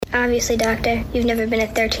Obviously, Doctor, you've never been a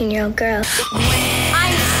 13-year-old girl.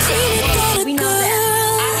 We know that.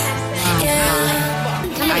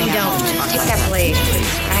 I don't. Take that blade,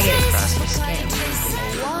 please. I get across the skin.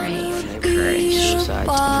 Brave, courage,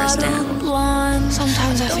 press down.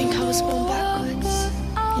 Sometimes I think I was born backwards.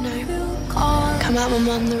 You know, come at my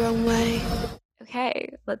mum the wrong way.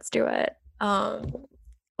 Okay, let's do it.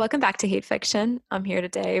 Welcome back to Hate Fiction. I'm here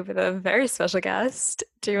today with a very special guest.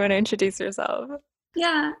 Do you want to introduce yourself?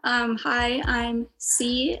 Yeah. Hi, I'm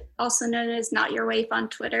C, also known as Not Your Wife on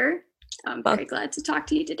Twitter. I'm very glad to talk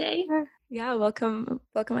to you today. Yeah, welcome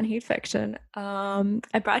on Hate Fiction.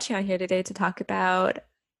 I brought you on here today to talk about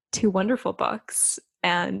two wonderful books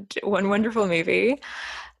and one wonderful movie,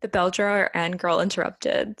 The Bell Jar and Girl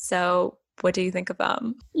Interrupted. So what do you think of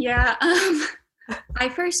them? Yeah, I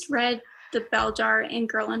first read The Bell Jar and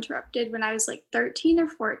Girl Interrupted when I was like 13 or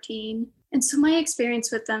 14. And so my experience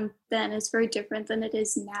with them then is very different than it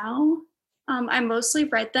is now. I mostly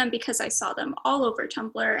read them because I saw them all over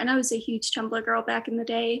Tumblr, and I was a huge Tumblr girl back in the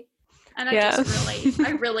day. And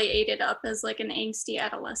I really ate it up as like an angsty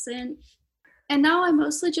adolescent. And now I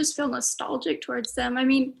mostly just feel nostalgic towards them. I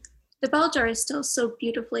mean, The Bell Jar is still so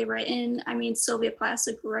beautifully written. I mean, Sylvia Plath's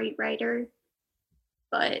a great writer,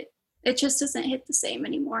 but it just doesn't hit the same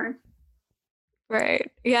anymore.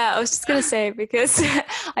 Right. Yeah, I was just going to say, because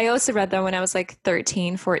I also read them when I was like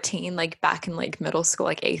 13, 14, like back in like middle school,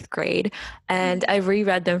 like 8th grade. And I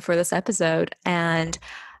reread them for this episode. And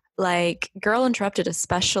like Girl Interrupted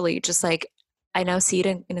especially, just like I now see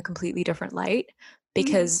it in a completely different light.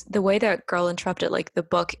 Because the way that Girl Interrupted, like the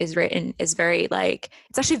book is written, is very like,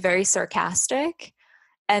 it's actually very sarcastic.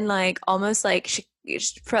 And like almost like she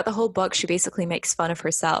throughout the whole book, she basically makes fun of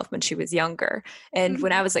herself when she was younger. And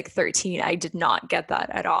when I was like 13, I did not get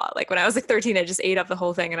that at all. Like when I was like 13, I just ate up the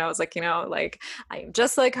whole thing. And I was like, you know, like I am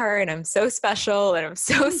just like her and I'm so special and I'm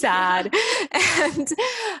so sad. And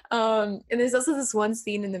there's also this one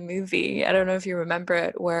scene in the movie, I don't know if you remember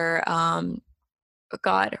it, where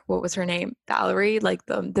God, what was her name? Valerie, like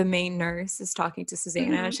the main nurse is talking to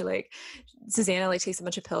Susanna. Susanna like takes a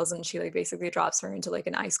bunch of pills and she like basically drops her into like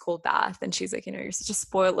an ice cold bath. And she's like, you know, you're such a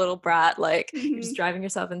spoiled little brat. Like you're just driving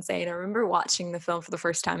yourself insane. I remember watching the film for the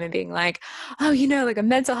first time and being like, oh, you know, like a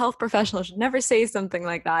mental health professional should never say something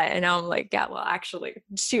like that. And now I'm like, yeah, well, actually,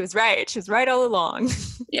 she was right. She was right all along.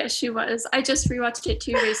 Yeah, she was. I just rewatched it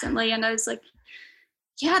too recently and I was like,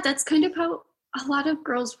 yeah, that's kind of how a lot of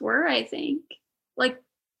girls were, I think. Like,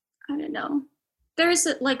 I don't know. There's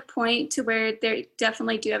a like point to where they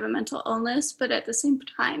definitely do have a mental illness, but at the same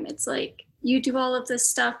time, it's like you do all of this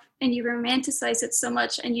stuff and you romanticize it so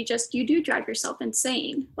much and you do drive yourself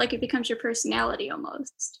insane. Like it becomes your personality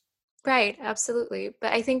almost. Right, absolutely.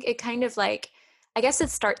 But I think it kind of like, I guess it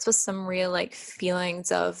starts with some real like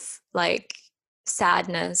feelings of like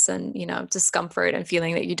sadness and, you know, discomfort and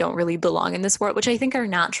feeling that you don't really belong in this world, which I think are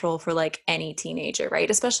natural for like any teenager, right?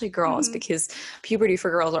 Especially girls, because puberty for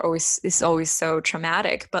girls is always so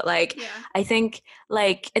traumatic. But like, I think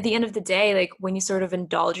like at the end of the day, like when you sort of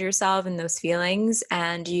indulge yourself in those feelings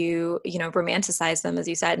and you know, romanticize them, as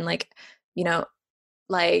you said, and like, you know,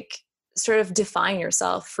 like sort of define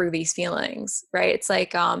yourself through these feelings, right? It's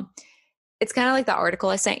like, it's kind of like the article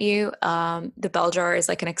I sent you. The bell jar is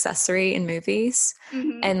like an accessory in movies,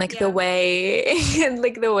 and like the way, and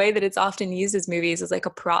like the way that it's often used as movies is like a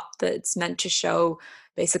prop that's meant to show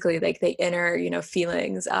basically like the inner, you know,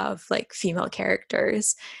 feelings of like female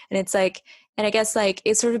characters. And it's like, and I guess like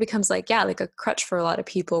it sort of becomes like, yeah, like a crutch for a lot of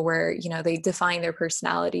people where, you know, they define their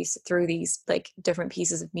personalities through these like different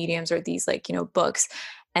pieces of mediums or these like, you know, books,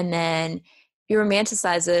 and then you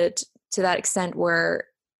romanticize it to that extent where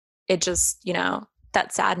it just, you know,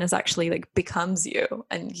 that sadness actually like becomes you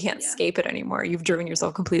and you can't escape it anymore. You've driven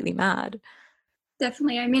yourself completely mad.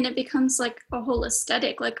 Definitely. I mean, it becomes like a whole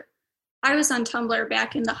aesthetic. Like I was on Tumblr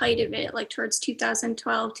back in the height of it, like towards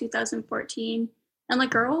 2012, 2014. And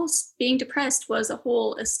like girls being depressed was a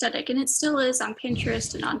whole aesthetic, and it still is on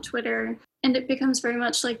Pinterest and on Twitter. And it becomes very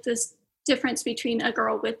much like this difference between a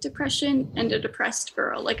girl with depression and a depressed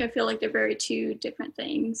girl. Like I feel like they're very two different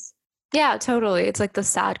things. Yeah, totally. It's like the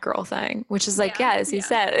sad girl thing, which is like, as you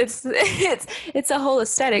said, it's a whole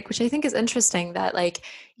aesthetic, which I think is interesting that like,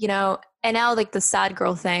 you know, and now like the sad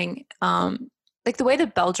girl thing, like the way the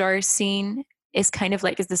bell jar is seen is kind of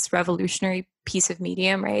like is this revolutionary piece of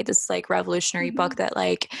medium, right? This like revolutionary book that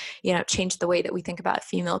like, you know, changed the way that we think about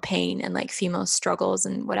female pain and like female struggles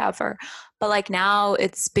and whatever. But like now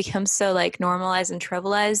it's become so like normalized and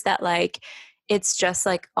trivialized that like it's just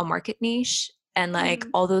like a market niche. And like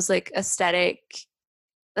all those like aesthetic,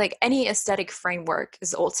 like any aesthetic framework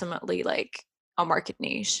is ultimately like a market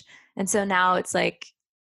niche. And so now it's like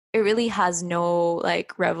it really has no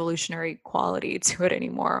like revolutionary quality to it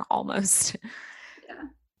anymore, almost. Yeah.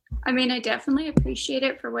 I mean, I definitely appreciate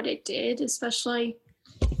it for what it did, especially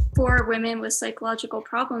for women with psychological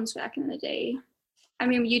problems back in the day. I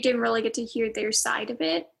mean, you didn't really get to hear their side of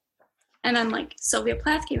it. And then like Sylvia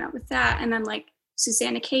Plath came out with that. And then like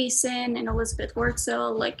Susanna Kaysen and Elizabeth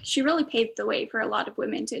Wurtzel, like she really paved the way for a lot of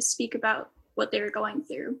women to speak about what they were going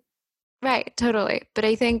through. Right, totally. But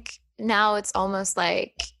I think now it's almost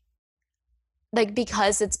like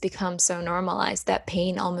because it's become so normalized that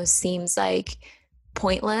pain almost seems like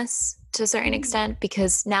pointless to a certain extent,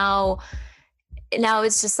 because now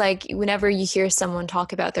it's just like whenever you hear someone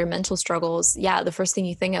talk about their mental struggles, yeah, the first thing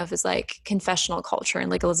you think of is like confessional culture and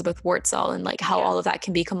like Elizabeth Wurtzel and like how all of that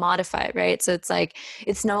can be commodified, right? So it's like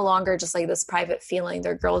it's no longer just like this private feeling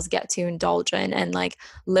that girls get to indulge in and like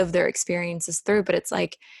live their experiences through, but it's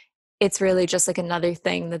like it's really just like another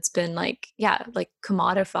thing that's been like, yeah, like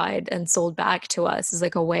commodified and sold back to us as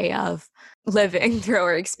like a way of living through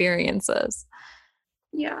our experiences.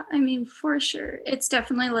 Yeah, I mean, for sure. It's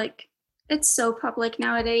definitely like, it's so public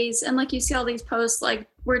nowadays. And like you see all these posts like,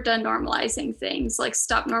 we're done normalizing things, like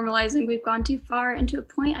stop normalizing, we've gone too far. And to a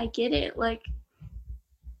point, I get it. Like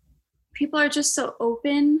people are just so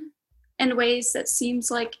open in ways that seems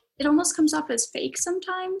like it almost comes off as fake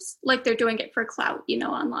sometimes, like they're doing it for clout, you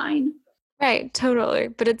know, online. Right, totally.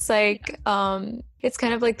 But it's like, it's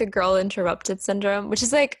kind of like the girl interrupted syndrome, which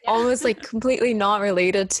is like almost like completely not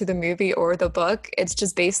related to the movie or the book. It's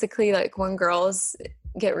just basically like when girls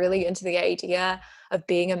get really into the idea of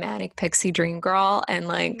being a manic pixie dream girl and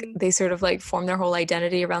like they sort of like form their whole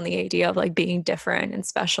identity around the idea of like being different and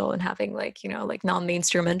special and having like, you know, like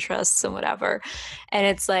non-mainstream interests and whatever. And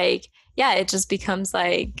it's like, yeah, it just becomes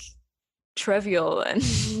like trivial and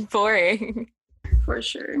boring. For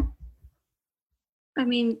sure. I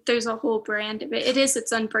mean, there's a whole brand of it. It is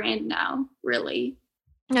its own brand now, really.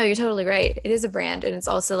 No, you're totally right. It is a brand. And it's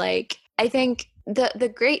also like, I think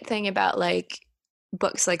the great thing about like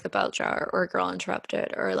books like The Bell Jar or Girl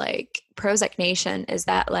Interrupted or like Prozac Nation is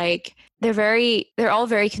that like they're all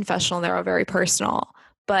very confessional, they're all very personal,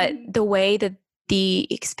 but the way that the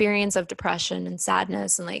experience of depression and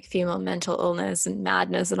sadness and like female mental illness and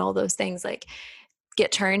madness and all those things like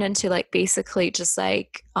get turned into like basically just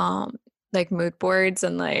like mood boards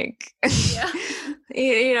and like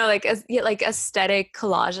you know like like aesthetic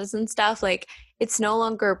collages and stuff, like it's no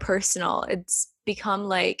longer personal. It's become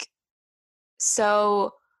like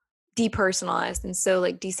so depersonalized and so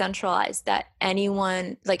like decentralized that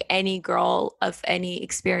anyone, like any girl of any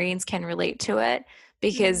experience can relate to it,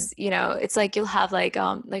 because you know it's like you'll have like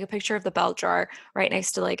a picture of the Bell Jar right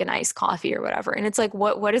next to like an iced coffee or whatever, and it's like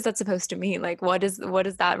what is that supposed to mean? Like what does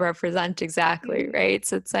that represent exactly, right?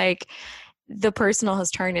 So it's like the personal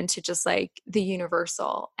has turned into just like the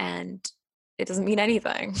universal, and it doesn't mean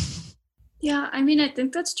anything. Yeah, I mean, I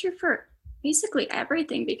think that's true for basically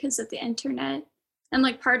everything because of the internet. And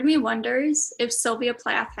like part of me wonders if Sylvia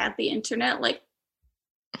Plath had the internet, like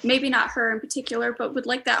maybe not her in particular, but would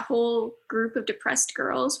like that whole group of depressed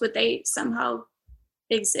girls, would they somehow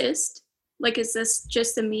exist? Like, is this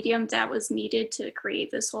just the medium that was needed to create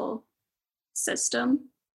this whole system?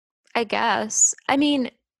 I guess. I mean,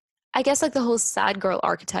 I guess like the whole sad girl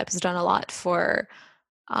archetype has done a lot for,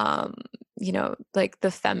 you know, like the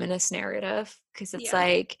feminist narrative, because it's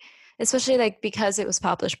like, especially like because it was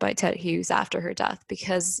published by Ted Hughes after her death,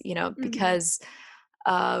 because, you know, because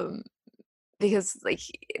like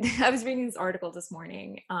I was reading this article this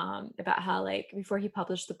morning about how like before he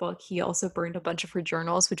published the book, he also burned a bunch of her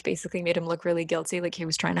journals, which basically made him look really guilty, like he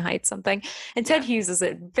was trying to hide something. And Ted Hughes is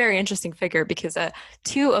a very interesting figure because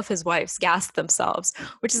 2 of his wives gassed themselves,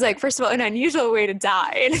 which is like, first of all, an unusual way to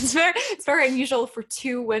die. And it's very unusual for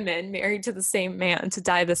 2 women married to the same man to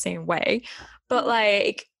die the same way. But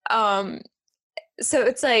like, so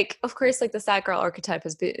it's like, of course, like the sad girl archetype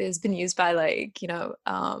has been used by like, you know,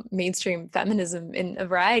 mainstream feminism in a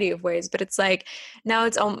variety of ways, but it's like now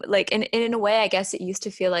it's like in a way, I guess it used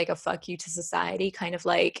to feel like a fuck you to society, kind of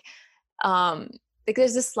like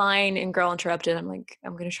there's this line in Girl Interrupted. I'm going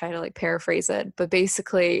to try to like paraphrase it, but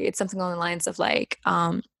basically it's something along the lines of like,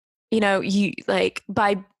 you know, you like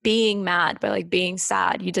by being mad, by like being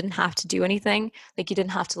sad, you didn't have to do anything. Like you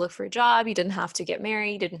didn't have to look for a job. You didn't have to get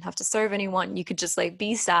married. You didn't have to serve anyone. You could just like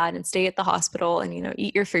be sad and stay at the hospital and, you know,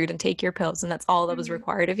 eat your food and take your pills. And that's all that was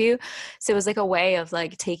required of you. So it was like a way of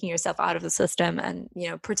like taking yourself out of the system and, you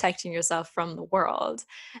know, protecting yourself from the world.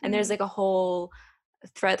 And there's like a whole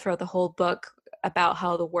thread throughout the whole book about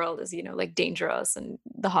how the world is, you know, like dangerous and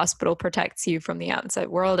the hospital protects you from the outside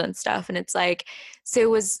world and stuff. And it's like, so it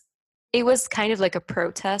was it was kind of like a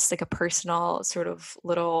protest, like a personal sort of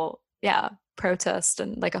little, yeah, protest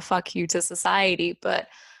and like a fuck you to society. But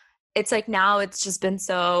it's like now it's just been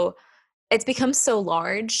so, it's become so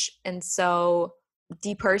large and so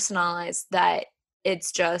depersonalized that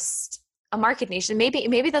it's just a market niche. And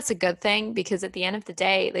maybe that's a good thing, because at the end of the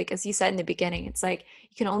day, like as you said in the beginning, it's like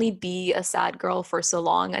you can only be a sad girl for so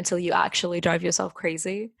long until you actually drive yourself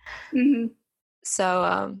crazy. Mm-hmm.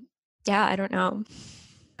 So yeah, I don't know.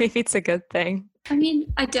 Maybe it's a good thing. I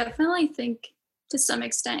mean, I definitely think to some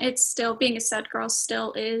extent it's still, being a sad girl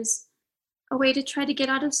still is a way to try to get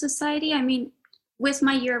out of society. I mean, with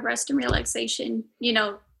My Year of Rest and Relaxation, you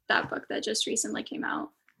know, that book that just recently came out,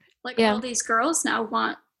 like all these girls now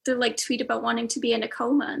want to like tweet about wanting to be in a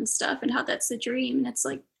coma and stuff and how that's the dream. And it's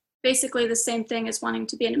like basically the same thing as wanting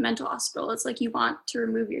to be in a mental hospital. It's like you want to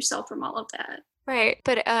remove yourself from all of that. Right.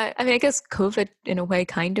 But I mean, I guess COVID in a way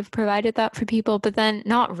kind of provided that for people, but then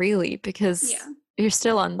not really, because you're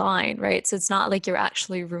still online, right? So it's not like you're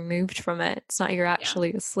actually removed from it. It's not like you're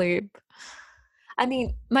actually asleep. I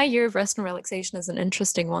mean, My Year of Rest and Relaxation is an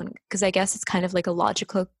interesting one, because I guess it's kind of like a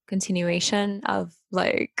logical continuation of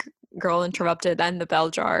like Girl Interrupted and The Bell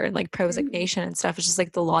Jar and like Prozac Nation and stuff. It's just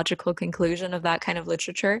like the logical conclusion of that kind of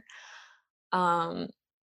literature. And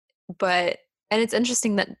it's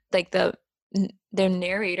interesting that like the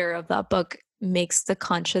narrator of that book makes the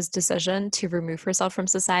conscious decision to remove herself from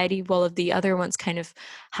society, while the other ones kind of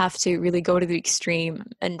have to really go to the extreme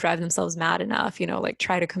and drive themselves mad enough, you know, like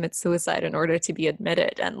try to commit suicide in order to be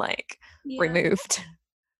admitted and like removed.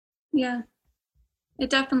 Yeah.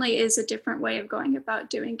 It definitely is a different way of going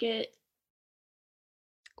about doing it.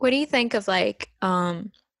 What do you think of like,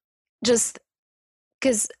 just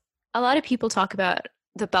because a lot of people talk about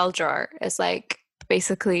The Bell Jar as like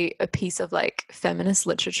basically a piece of like feminist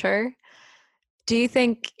literature. Do you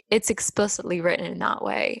think it's explicitly written in that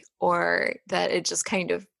way, or that it just kind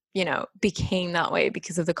of, you know, became that way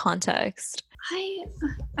because of the context?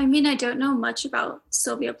 I mean, I don't know much about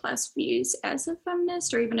Sylvia Plath's views as a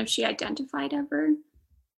feminist, or even if she identified ever.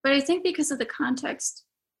 But I think because of the context,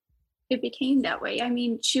 it became that way. I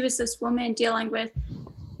mean, she was this woman dealing with,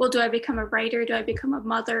 well, do I become a writer? Do I become a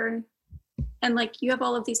mother? And like, you have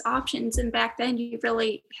all of these options. And back then you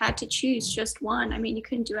really had to choose just one. I mean, you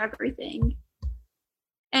couldn't do everything.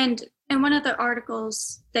 And in one of the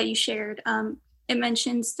articles that you shared, it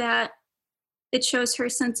mentions that it shows her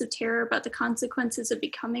sense of terror about the consequences of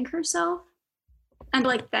becoming herself. And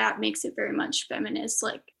like, that makes it very much feminist.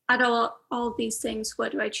 Like, out of all of these things,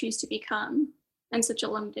 what do I choose to become in such a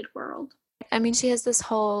limited world? I mean, she has this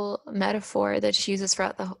whole metaphor that she uses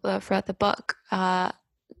throughout the book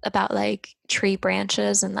about like tree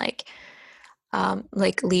branches and like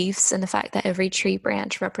leaves, and the fact that every tree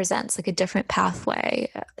branch represents like a different pathway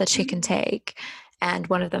that she can take. And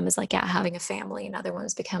one of them is like, having a family. Another one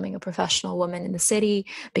is becoming a professional woman in the city,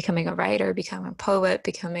 becoming a writer, becoming a poet,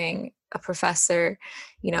 becoming a professor,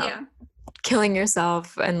 you know, killing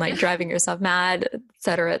yourself and like driving yourself mad, et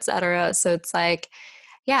cetera, et cetera. So it's like,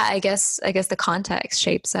 I guess the context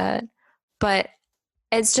shapes it. But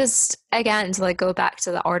it's just, again, to like go back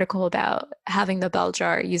to the article about having the bell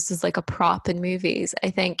jar used as like a prop in movies, I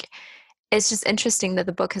think it's just interesting that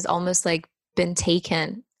the book has almost like been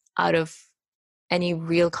taken out of any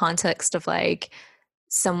real context of like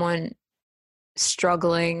someone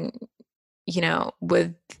struggling, you know,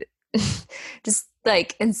 with just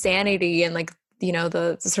like insanity and like, you know,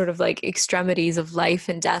 the sort of like extremities of life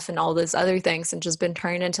and death and all those other things, and just been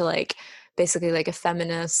turned into like basically like a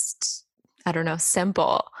feminist, I don't know,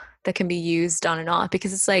 symbol that can be used on and off.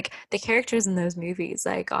 Because it's like the characters in those movies,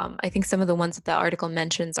 like I think some of the ones that the article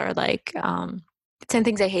mentions are like 10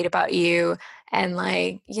 Things I Hate About You, and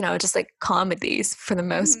like, you know, just like comedies for the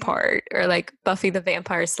most part, or like Buffy the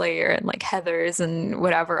Vampire Slayer and like Heathers and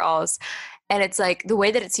whatever else. And it's like the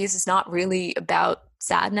way that it's used is not really about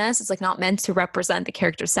sadness. It's like not meant to represent the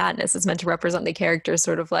character's sadness. It's meant to represent the character's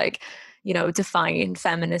sort of like, you know, defiant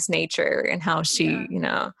feminist nature and how she, you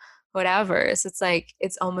know, whatever. So it's like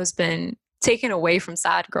it's almost been taken away from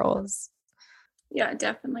sad girls. Yeah,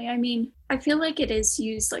 definitely. I mean, I feel like it is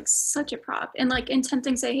used like such a prop. And like in 10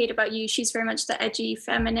 Things I Hate About You, she's very much the edgy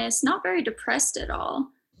feminist, not very depressed at all.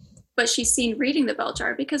 But she's seen reading the bell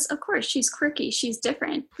jar because, of course, she's quirky, she's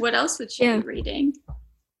different. What else would she be reading?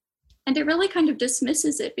 And it really kind of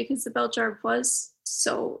dismisses it because the bell jar was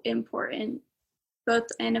so important, both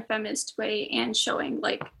in a feminist way and showing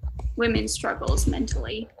like women's struggles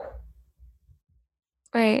mentally.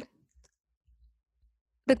 Right.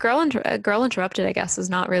 The Girl Interrupted, I guess, is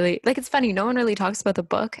not really like, it's funny. No one really talks about the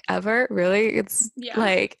book ever. Really, it's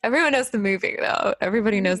like everyone knows the movie though.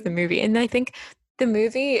 Everybody knows the movie, and I think the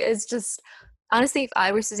movie is just honestly, if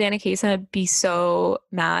I were Susanna Kaysen, I'd be so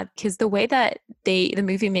mad because the way that the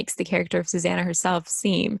movie makes the character of Susanna herself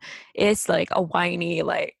seem is like a whiny,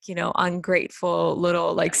 like, you know, ungrateful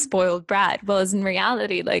little like spoiled brat. Whereas in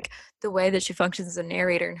reality, like the way that she functions as a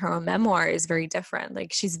narrator in her own memoir is very different.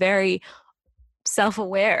 Like she's very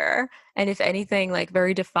self-aware and if anything like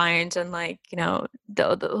very defiant and like, you know,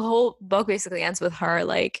 the whole book basically ends with her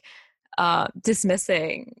like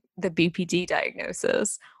dismissing the BPD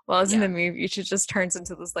diagnosis. Whereas in the movie, she just turns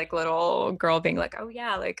into this like little girl being like, oh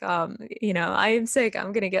yeah, like, you know, I am sick.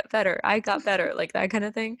 I'm going to get better. I got better. Like that kind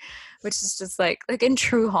of thing, which is just like in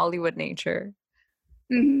true Hollywood nature.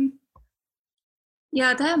 Mm-hmm.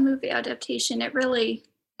 Yeah, that movie adaptation, it really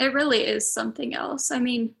is something else. I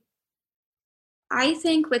mean, I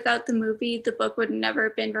think without the movie, the book would never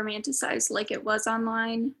have been romanticized like it was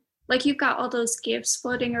online. Like you've got all those gifs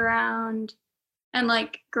floating around and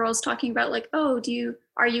like girls talking about like, oh,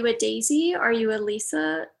 are you a Daisy? Are you a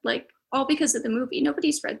Lisa? Like all because of the movie.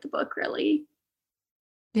 Nobody's read the book really.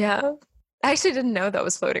 Yeah. I actually didn't know that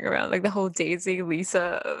was floating around, like the whole Daisy,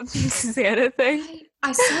 Lisa, Susanna thing.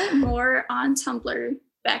 I saw it more on Tumblr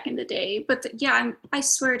back in the day, but I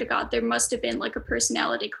swear to God, there must have been like a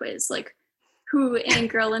personality quiz, like who in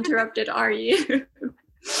Girl Interrupted are you?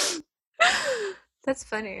 That's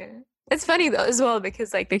funny. It's funny though as well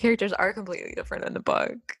because like the characters are completely different in the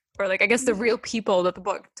book. Or like I guess the real people that the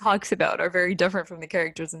book talks about are very different from the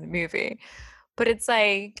characters in the movie. But it's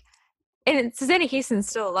like and Susanna Kaysen's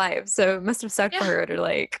still alive, so it must have sucked for her to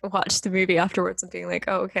like watch the movie afterwards and being like,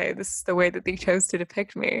 oh, okay, this is the way that they chose to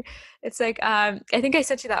depict me. It's like, I think I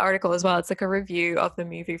sent you that article as well. It's like a review of the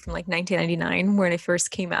movie from like 1999 when it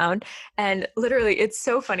first came out. And literally, it's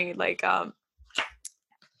so funny. Like,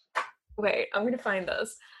 wait, I'm going to find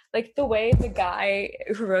this. Like the way the guy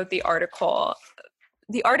who wrote the article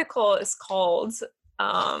is called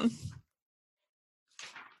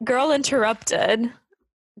Girl Interrupted,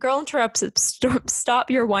 stop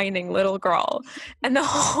your whining, little girl. And the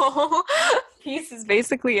whole piece is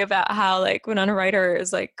basically about how like Winona Ryder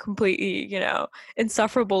is like completely, you know,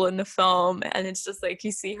 insufferable in the film, and it's just like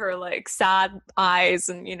you see her like sad eyes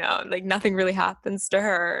and, you know, like nothing really happens to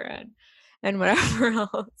her and whatever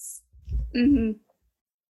else. Mm-hmm.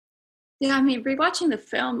 Yeah, I mean, rewatching the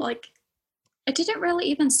film, like it didn't really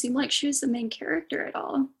even seem like she was the main character at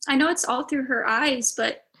all. I know it's all through her eyes,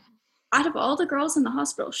 but out of all the girls in the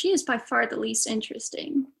hospital, she is by far the least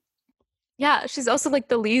interesting. Yeah, she's also like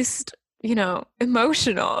the least, you know,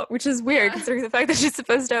 emotional, which is weird considering the fact that she's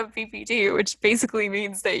supposed to have BPD, which basically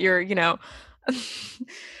means that you're, you know,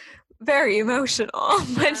 very emotional.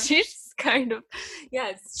 But she's just kind of,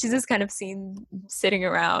 she's just kind of seen sitting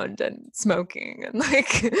around and smoking and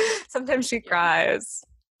like sometimes she cries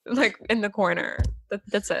like in the corner.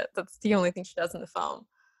 That's it. That's the only thing she does in the film.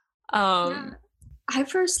 I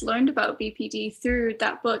first learned about BPD through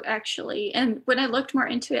that book, actually. And when I looked more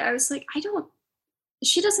into it, I was like,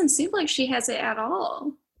 she doesn't seem like she has it at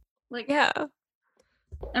all. Like, yeah.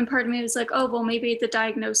 And part of me was like, oh, well, maybe the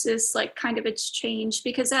diagnosis, like, kind of it's changed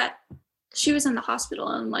because she was in the hospital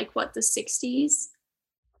in, like, what, the 60s?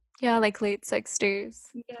 Yeah, like late 60s.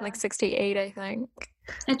 Yeah. Like 68, I think.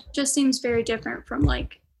 It just seems very different from,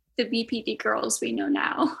 like, the BPD girls we know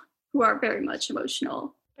now who are very much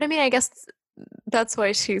emotional. But I mean, I guess that's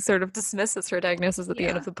why she sort of dismisses her diagnosis at the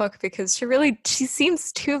end of the book, because she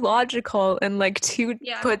seems too logical and like too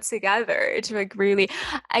put together to like really,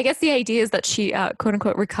 I guess the idea is that she quote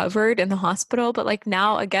unquote recovered in the hospital, but like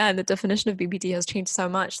now again the definition of BPD has changed so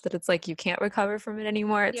much that it's like you can't recover from it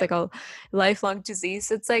anymore. It's like a lifelong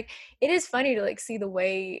disease. It's like it is funny to like see the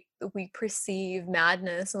way we perceive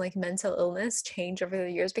madness and like mental illness change over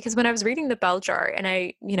the years, because when I was reading The Bell Jar and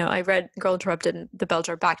I read Girl Interrupted and The Bell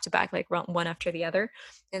Jar back to back, like one after the other,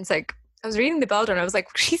 and it's like I was reading The Bell Jar and I was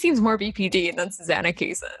like, she seems more BPD than Susanna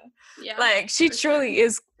Kaysen. Like she truly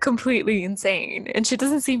is completely insane, and she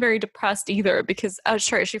doesn't seem very depressed either, because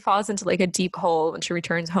sure, she falls into like a deep hole when she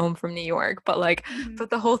returns home from New York, but like but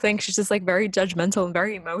the whole thing, she's just like very judgmental and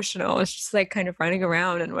very emotional. It's just like kind of running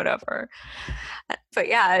around and whatever. But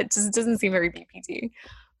yeah, it just doesn't seem very BPD.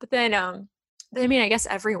 But then I mean, I guess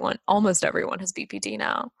almost everyone has BPD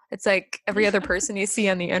now. It's like every other person you see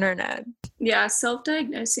on the internet. Yeah,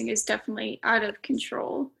 self-diagnosing is definitely out of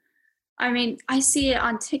control. I mean, I see it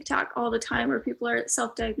on TikTok all the time where people are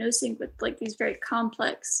self-diagnosing with like these very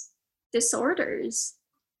complex disorders.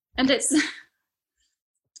 And it's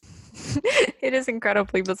it is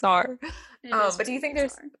incredibly bizarre. But do you think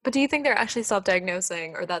they're actually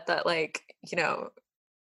self-diagnosing, or that like, you know,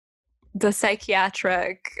 the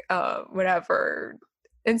psychiatric whatever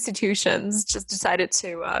institutions just decided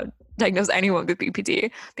to diagnose anyone with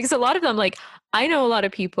BPD, because a lot of them, like, I know a lot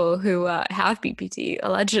of people who have BPD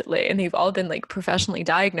allegedly, and they've all been like professionally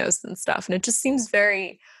diagnosed and stuff, and it just seems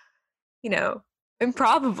very,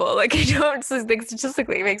 improbable. Like, I don't think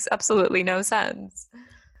statistically it makes absolutely no sense.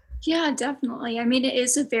 Yeah, definitely. I mean, it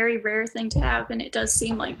is a very rare thing to have, and it does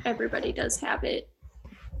seem like everybody does have it.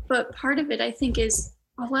 But part of it, I think, is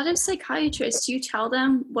a lot of psychiatrists, you tell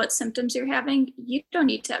them what symptoms you're having, you don't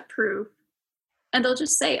need to have proof. And they'll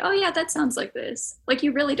just say, oh, yeah, that sounds like this. Like,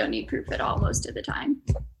 you really don't need proof at all most of the time.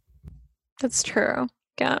 That's true.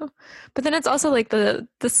 Yeah. But then it's also like the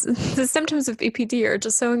symptoms of BPD are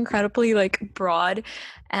just so incredibly like broad.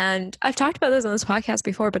 And I've talked about this on this podcast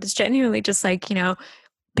before, but it's genuinely just like,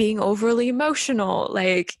 being overly emotional,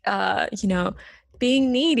 like,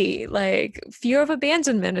 being needy, like fear of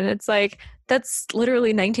abandonment. And it's like, that's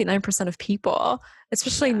literally 99% of people,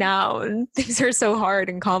 especially now. And things are so hard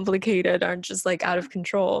and complicated, aren't just like out of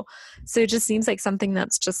control. So it just seems like something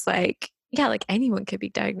that's just like, yeah, like anyone could be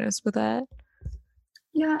diagnosed with that.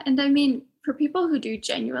 Yeah. And I mean, for people who do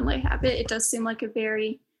genuinely have it, it does seem like a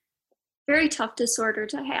very, very tough disorder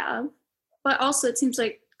to have. But also it seems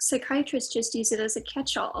like psychiatrists just use it as a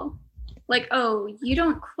catch-all. Like, oh, you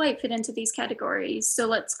don't quite fit into these categories, so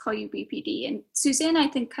let's call you BPD. And Suzanne, I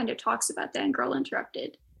think, kind of talks about that in Girl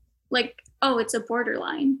Interrupted. Like, oh, it's a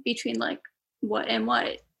borderline between like what and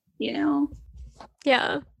what,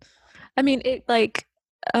 Yeah. I mean, it like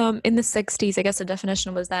in the 60s, I guess the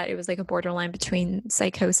definition was that it was like a borderline between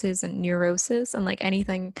psychosis and neurosis, and like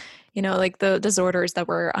anything, like the disorders that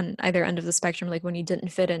were on either end of the spectrum, like when you didn't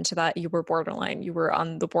fit into that, you were borderline, you were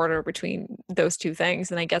on the border between those two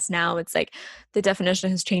things. And I guess now it's like the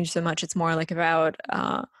definition has changed so much, it's more like about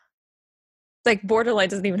like borderline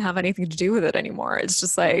doesn't even have anything to do with it anymore. It's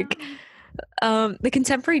just like the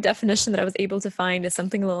contemporary definition that I was able to find is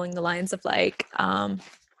something along the lines of like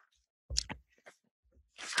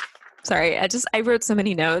sorry, I wrote so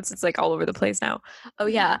many notes. It's like all over the place now. Oh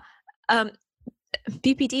yeah.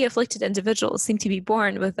 BPD afflicted individuals seem to be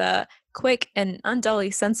born with a quick and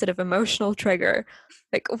undully sensitive emotional trigger.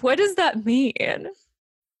 Like, what does that mean?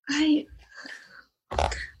 I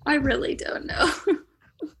really don't know.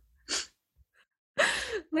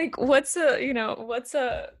 Like, what's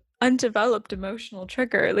a undeveloped emotional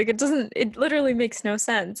trigger? Like, it literally makes no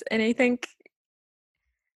sense. And I think,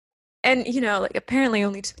 and, like apparently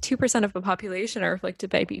only 2% of the population are afflicted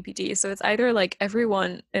by BPD. So it's either like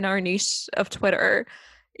everyone in our niche of Twitter,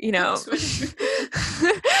 is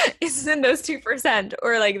in those 2%,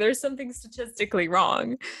 or like there's something statistically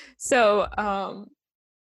wrong. So,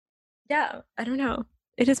 yeah, I don't know.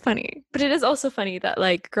 It is funny. But it is also funny that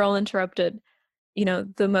like Girl Interrupted,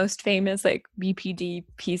 the most famous like BPD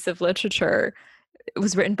piece of literature, it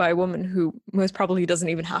was written by a woman who most probably doesn't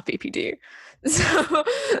even have BPD. So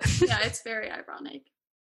yeah, it's very ironic.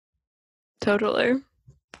 Totally.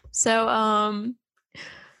 So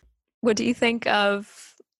what do you think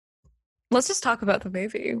of, let's just talk about the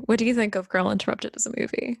movie. What do you think of Girl Interrupted as a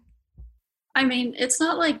movie? I mean, it's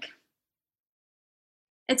not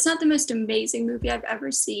the most amazing movie I've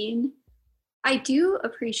ever seen. I do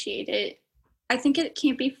appreciate it. I think it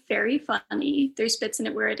can be very funny. There's bits in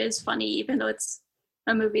it where it is funny, even though it's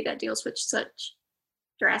a movie that deals with such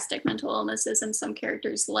drastic mental illnesses and some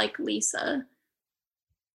characters like Lisa.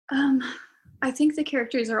 I think the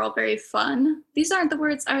characters are all very fun. These aren't the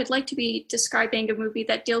words I would like to be describing a movie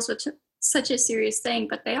that deals with such a serious thing,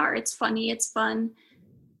 but they are. It's funny, it's fun.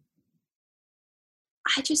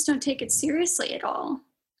 I just don't take it seriously at all,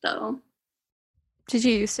 though. Did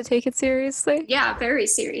you used to take it seriously? Yeah, very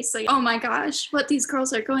seriously. Oh my gosh, what these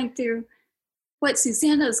girls are going through, what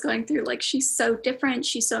Susanna is going through. Like, she's so different,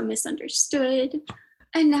 she's so misunderstood.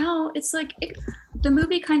 And now it's like the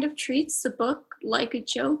movie kind of treats the book like a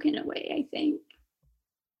joke in a way, I think.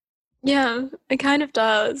 Yeah, it kind of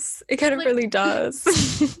does. It kind of really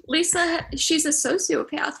does. Lisa, she's a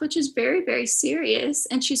sociopath, which is very, very serious.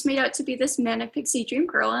 And she's made out to be this manic pixie dream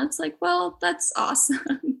girl. And it's like, well, that's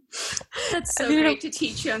awesome. That's so great to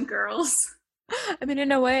teach young girls. I mean,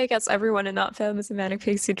 in a way, I guess everyone in that film is a manic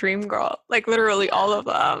pixie dream girl. Like, literally all of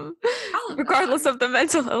them. Regardless of the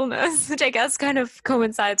mental illness, which I guess kind of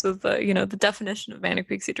coincides with the, the definition of manic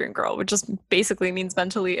pixie dream girl, which just basically means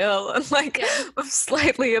mentally ill and like with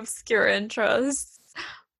slightly obscure interests.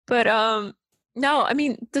 But No, I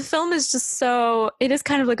mean, the film is just so, it is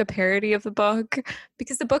kind of like a parody of the book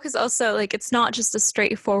because the book is also like, it's not just a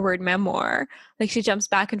straightforward memoir. Like, she jumps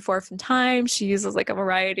back and forth in time. She uses like a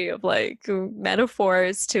variety of like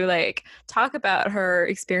metaphors to like talk about her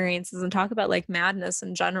experiences and talk about like madness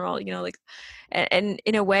in general, you know, like, and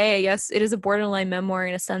in a way, yes, it is a borderline memoir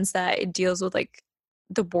in a sense that it deals with like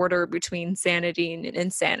the border between sanity and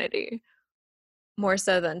insanity more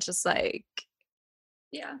so than just like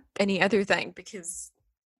Yeah. any other thing because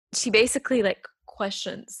she basically like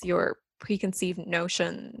questions your preconceived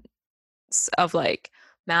notions of like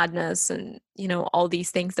madness and you know all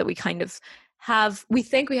these things that we kind of have we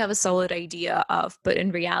think we have a solid idea of but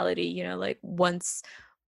in reality you know like once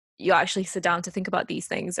you actually sit down to think about these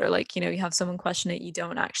things or like you know you have someone question it you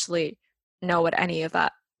don't actually know what any of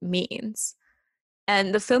that means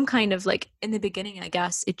and the film kind of like in the beginning I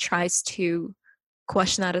guess it tries to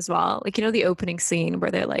question that as well like you know the opening scene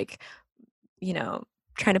where they're like you know,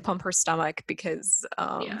 trying to pump her stomach because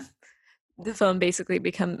Yeah. the film basically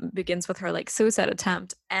begins with her like suicide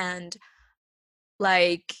attempt and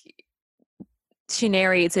like she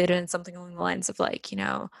narrates it in something along the lines of like,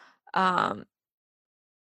 um,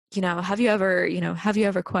 have you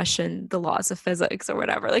ever questioned the laws of physics or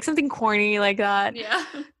whatever, like something corny like that. Yeah.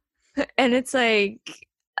 And it's like,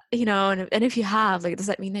 you know, and if you have, like, does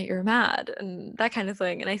that mean that you're mad and that kind of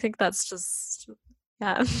thing? And I think that's just,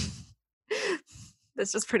 yeah,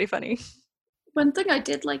 that's just pretty funny. One thing I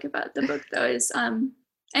did like about the book though is and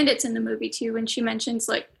it's in the movie too when she mentions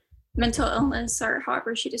like mental illness or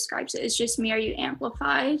however she describes it is just me, are you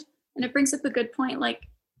amplified? And it brings up a good point, like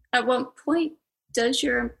at what point does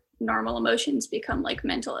your normal emotions become like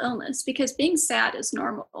mental illness? Because being sad is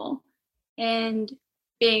normal and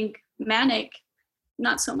being manic,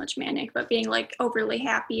 not so much manic, but being like overly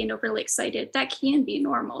happy and overly excited, that can be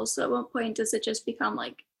normal. So at what point does it just become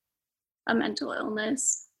like a mental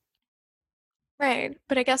illness? Right.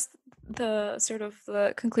 But I guess the sort of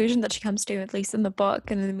the conclusion that she comes to, at least in the book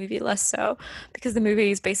and in the movie less so, because the movie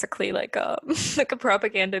is basically like a like a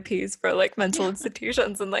propaganda piece for like mental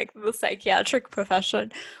institutions and like the psychiatric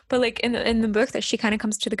profession. But like in the book that she kind of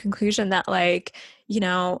comes to the conclusion that like, you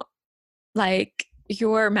know, like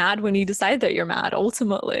you're mad when you decide that you're mad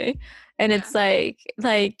ultimately. And it's like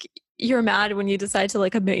you're mad when you decide to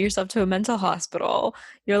like admit yourself to a mental hospital.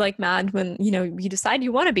 You're like mad when, you know, you decide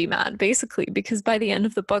you want to be mad basically because by the end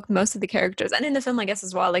of the book most of the characters and in the film I guess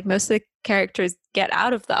as well, like most of the characters get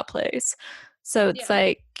out of that place. So it's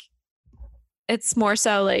like it's more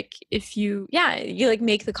so like if you you like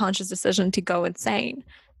make the conscious decision to go insane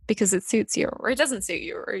because it suits you or it doesn't suit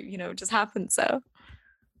you or you know, it just happens so.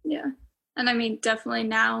 Yeah. And I mean, definitely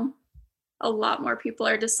now a lot more people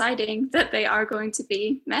are deciding that they are going to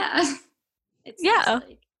be mad. It's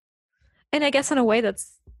like... And I guess in a way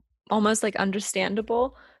that's almost like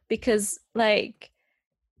understandable because like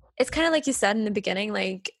it's kind of like you said in the beginning,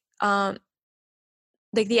 like the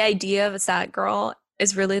idea of a sad girl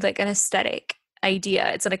is really like an aesthetic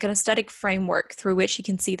idea. It's like an aesthetic framework through which you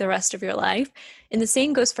can see the rest of your life. And the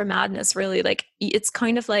same goes for madness, really. Like it's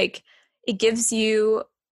kind of like it gives you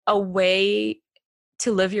a way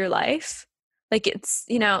to live your life. Like it's,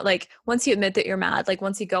 you know, like once you admit that you're mad, like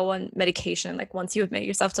once you go on medication, like once you admit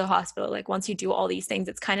yourself to a hospital, like once you do all these things,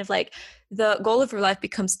 it's kind of like the goal of your life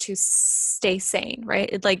becomes to stay sane, right?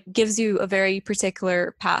 It like gives you a very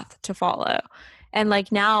particular path to follow. And like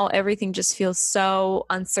now everything just feels so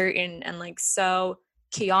uncertain and like so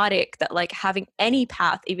chaotic that like having any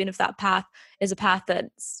path, even if that path is a path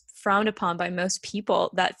that's frowned upon by most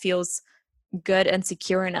people, that feels good and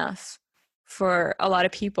secure enough for a lot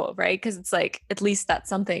of people, right? Because it's like at least that's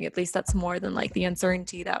something, at least that's more than like the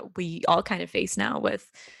uncertainty that we all kind of face now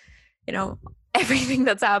with, you know, everything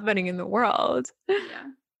that's happening in the world.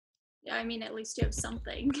 Yeah, I mean, at least you have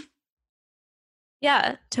something.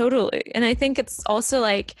 Yeah, totally. And I think it's also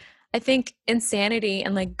like, I think insanity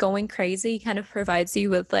and like going crazy kind of provides you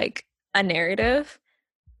with like a narrative,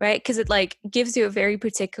 right? Because it like gives you a very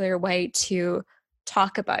particular way to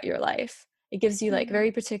talk about your life. It gives you like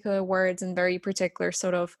very particular words and very particular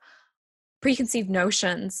sort of preconceived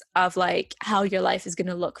notions of like how your life is going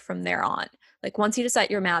to look from there on. Like once you decide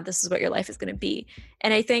you're mad, this is what your life is going to be.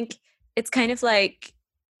 And I think it's kind of like,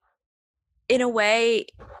 in a way,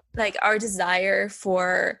 like our desire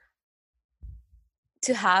for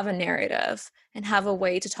to have a narrative and have a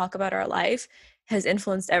way to talk about our life has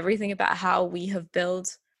influenced everything about how we have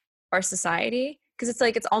built our society. Because it's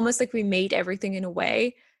like, it's almost like we made everything in a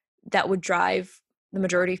way that would drive the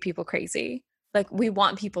majority of people crazy. Like we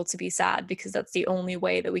want people to be sad because that's the only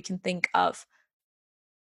way that we can think of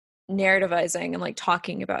narrativizing and like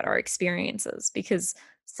talking about our experiences, because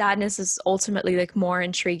sadness is ultimately like more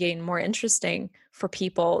intriguing, more interesting for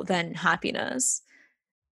people than happiness.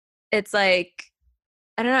 It's like,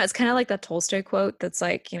 I don't know, it's kind of like that Tolstoy quote that's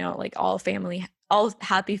like, you know, like all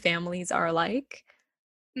happy families are alike.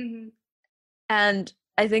 Mm-hmm. And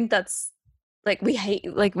I think that's like we hate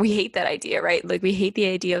that idea, right? Like we hate the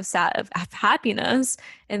idea of happiness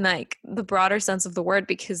in like the broader sense of the word,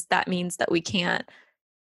 because that means that we can't,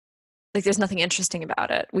 like, there's nothing interesting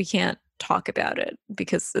about it. We can't talk about it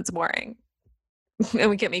because it's boring. And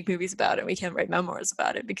we can't make movies about it. We can't write memoirs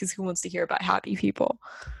about it, because who wants to hear about happy people?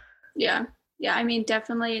 Yeah. Yeah. I mean,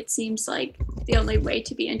 definitely it seems like the only way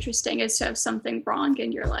to be interesting is to have something wrong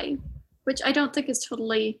in your life, which I don't think is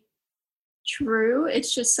totally true.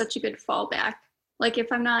 It's just such a good fallback. Like,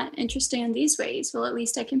 if I'm not interested in these ways, well, at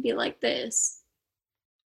least I can be like this.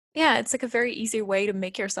 Yeah, it's like a very easy way to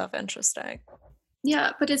make yourself interesting.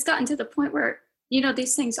 Yeah. But it's gotten to the point where, you know,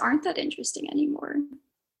 these things aren't that interesting anymore.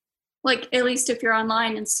 Like, at least if you're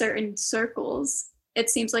online in certain circles, it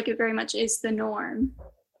seems like it very much is the norm.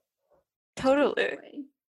 Totally.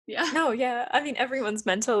 Yeah. No, yeah. I mean, everyone's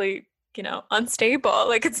mentally, you know, unstable.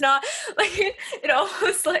 Like, it's not like it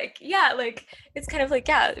almost like, yeah, like it's kind of like,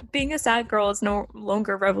 yeah, being a sad girl is no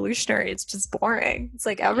longer revolutionary. It's just boring. It's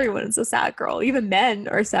like everyone's a sad girl. Even men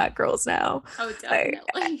are sad girls now. Oh, definitely.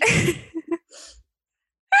 Like,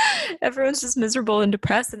 everyone's just miserable and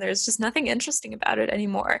depressed, and there's just nothing interesting about it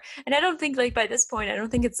anymore. And I don't think, like, by this point, I don't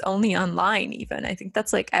think it's only online even. I think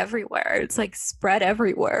that's like everywhere. It's like spread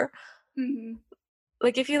everywhere. Mm-hmm.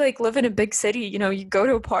 Like, if you like live in a big city, you know, you go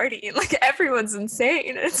to a party and like everyone's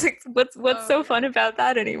insane. It's like, what's so fun about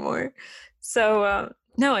that anymore? So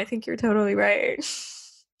no, I think you're totally right.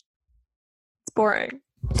 It's boring.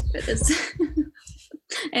 It is.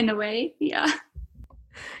 In a way, yeah.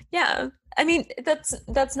 Yeah. I mean,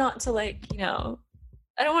 that's not to, like, you know,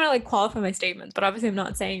 I don't want to like qualify my statements, but obviously I'm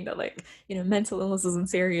not saying that, like, you know, mental illness isn't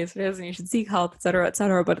serious. It is, and you should seek help, et cetera, et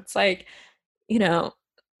cetera. But it's like, you know,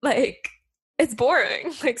 like, it's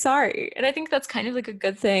boring. Like, sorry. And I think that's kind of like a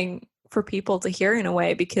good thing for people to hear in a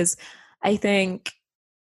way, because I think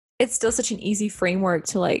it's still such an easy framework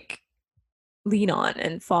to like lean on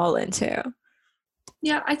and fall into.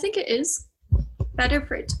 Yeah, I think it is better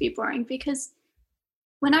for it to be boring, because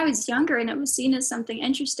when I was younger and it was seen as something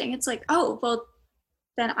interesting, it's like, oh, well,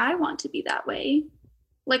 then I want to be that way.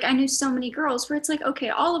 Like, I knew so many girls where it's like, okay,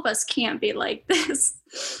 all of us can't be like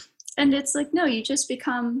this. And it's like, no, you just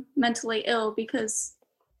become mentally ill because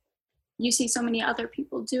you see so many other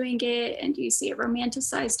people doing it and you see it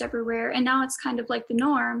romanticized everywhere. And now it's kind of like the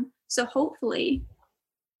norm. So hopefully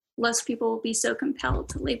less people will be so compelled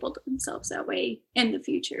to label themselves that way in the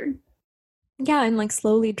future. Yeah, and like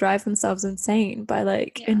slowly drive themselves insane by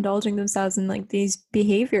like indulging themselves in like these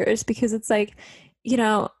behaviors, because it's like, you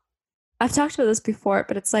know, I've talked about this before,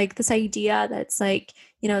 but it's like this idea that it's like,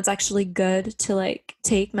 you know, it's actually good to like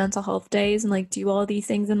take mental health days and like do all these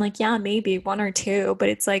things, and like, yeah, maybe one or two, but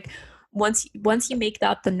it's like once you make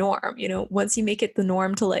that the norm, you know, once you make it the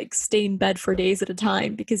norm to like stay in bed for days at a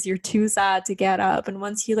time because you're too sad to get up, and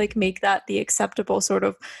once you like make that the acceptable sort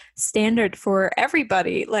of standard for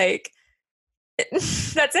everybody, like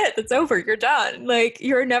that's it, that's over, you're done. Like,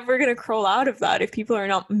 you're never gonna crawl out of that if people are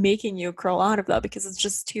not making you crawl out of that, because it's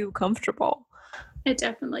just too comfortable. It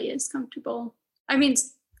definitely is comfortable. I mean,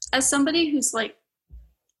 as somebody who's like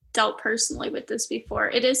dealt personally with this before,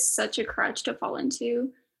 it is such a crutch to fall into.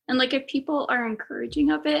 And like, if people are encouraging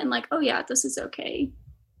of it and like, oh yeah, this is okay,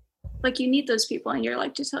 like, you need those people in your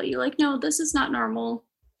life to tell you like, no, this is not normal,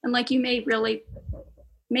 and like, you may really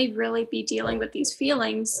be dealing with these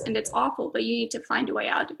feelings and it's awful, but you need to find a way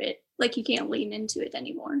out of it. Like, you can't lean into it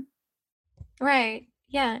anymore. Right.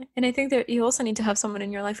 Yeah. And I think that you also need to have someone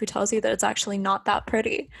in your life who tells you that it's actually not that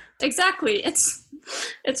pretty. Exactly. It's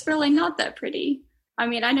really not that pretty. I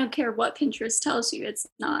mean, I don't care what Pinterest tells you, it's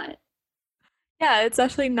not. Yeah, it's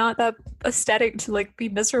actually not that aesthetic to like be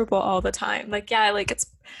miserable all the time. Like, yeah, like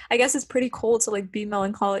I guess it's pretty cool to like be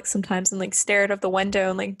melancholic sometimes and like stare out of the window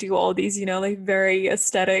and like do all these, you know, like very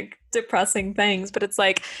aesthetic, depressing things. But it's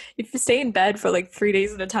like, if you stay in bed for like 3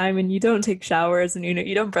 days at a time and you don't take showers and, you know,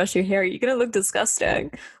 you don't brush your hair, you're gonna look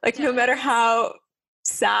disgusting. Like, no matter how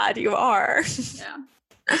sad you are. Yeah.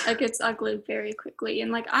 It gets ugly very quickly.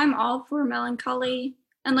 And like, I'm all for melancholy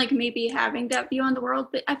and like maybe having that view on the world,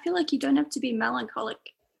 but I feel like you don't have to be melancholic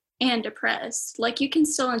and depressed. Like, you can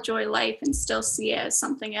still enjoy life and still see it as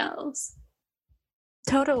something else.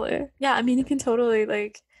 Totally. Yeah, I mean, you can totally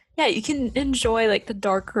like, yeah, you can enjoy like the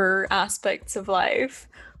darker aspects of life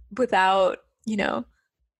without, you know,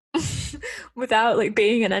 without like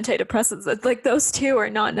being an antidepressant. It's like those two are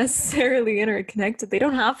not necessarily interconnected. They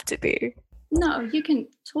don't have to be. No, you can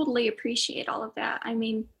totally appreciate all of that. I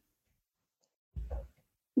mean,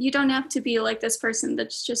 you don't have to be like this person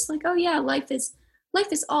that's just like, oh yeah, life is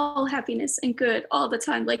all happiness and good all the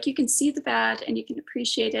time. Like, you can see the bad and you can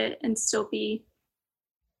appreciate it and still be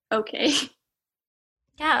okay.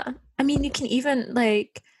 Yeah. I mean, you can even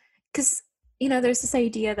like, because, you know, there's this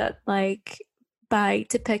idea that like by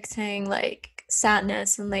depicting like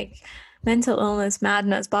sadness and like mental illness,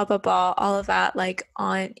 madness, blah, blah, blah, all of that, like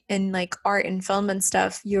on in like art and film and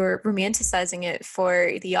stuff, you're romanticizing it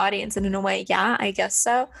for the audience. And in a way, yeah, I guess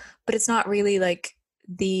so. But it's not really like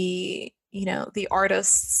the, you know, the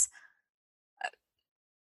artist's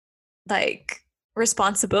like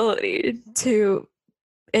responsibility to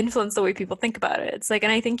influence the way people think about it. It's like,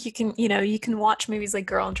 and I think you can, you know, you can watch movies like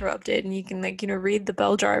Girl Interrupted and you can like, you know, read The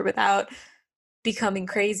Bell Jar without becoming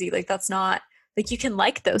crazy. Like, that's not like, you can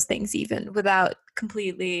like those things even without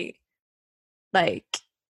completely like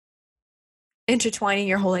intertwining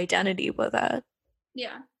your whole identity with it.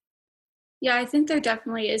 Yeah. Yeah, I think there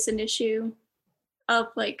definitely is an issue of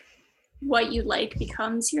like what you like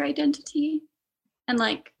becomes your identity. And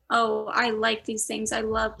like, oh, I like these things. I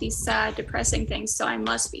love these sad, depressing things, so I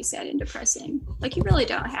must be sad and depressing. Like, you really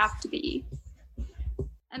don't have to be.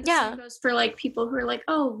 And the same goes for like people who are like,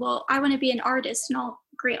 oh, well, I want to be an artist, and all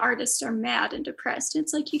great artists are mad and depressed.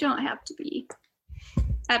 It's like, you don't have to be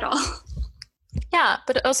at all. Yeah,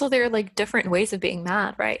 but also there are like different ways of being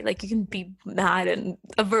mad, right? Like, you can be mad in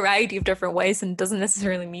a variety of different ways, and it doesn't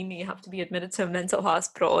necessarily mean you have to be admitted to a mental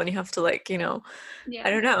hospital and you have to like, you know, I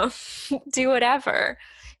don't know, do whatever.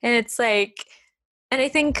 And it's like, and I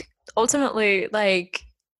think ultimately like,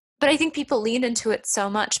 but I think people lean into it so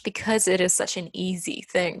much because it is such an easy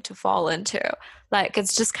thing to fall into. Like,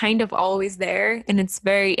 it's just kind of always there, and it's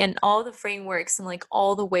very, and all the frameworks and like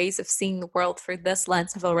all the ways of seeing the world for this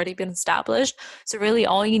lens have already been established. So really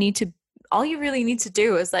all you really need to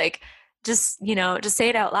do is like, just, you know, just say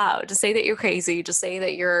it out loud. Just say that you're crazy. Just say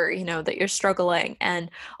that you're, you know, that you're struggling.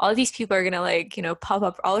 And all of these people are going to like, you know, pop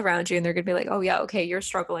up all around you, and they're going to be like, oh yeah, okay, you're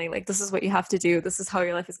struggling. Like, this is what you have to do. This is how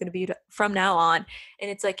your life is going to be from now on.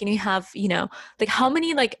 And it's like, and you have, you know, like how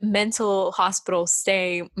many like mental hospital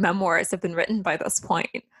stay memoirs have been written by this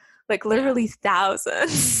point? Like literally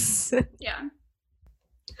thousands. Yeah.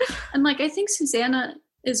 And like, I think Susanna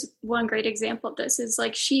is one great example of this. Is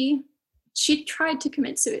like, she tried to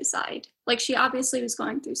commit suicide. Like, she obviously was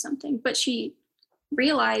going through something, but she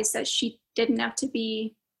realized that she didn't have to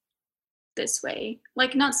be this way.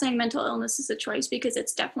 Like, not saying mental illness is a choice, because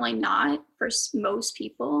it's definitely not for most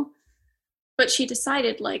people. But she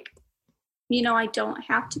decided, like, you know, I don't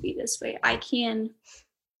have to be this way. I can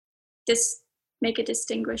just make a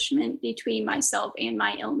distinguishment between myself and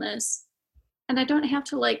my illness. And I don't have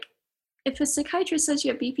to, like, if a psychiatrist says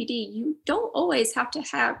you have BPD, you don't always have to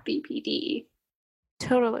have BPD.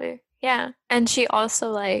 Totally. Yeah. And she also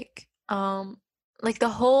like the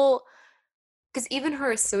whole, because even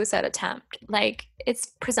her suicide attempt, like,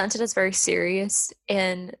 it's presented as very serious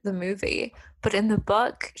in the movie, but in the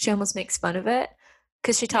book, she almost makes fun of it,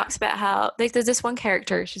 because she talks about how, like, there's this one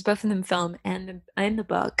character, she's both in the film and in the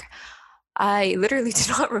book. I literally do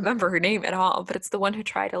not remember her name at all, but it's the one who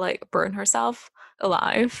tried to like burn herself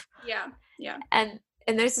alive. Yeah. And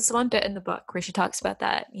there's this one bit in the book where she talks about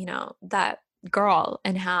that, you know, that girl,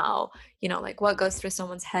 and how, you know, like what goes through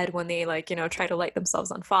someone's head when they like, you know, try to light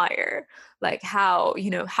themselves on fire. Like, how,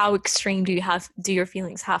 you know, how extreme do your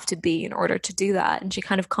feelings have to be in order to do that? And she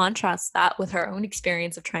kind of contrasts that with her own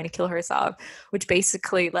experience of trying to kill herself, which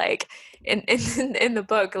basically, like, in the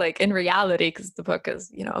book, like in reality, because the book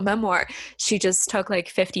is, you know, a memoir, she just took like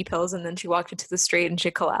 50 pills and then she walked into the street and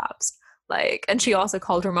she collapsed. Like, and she also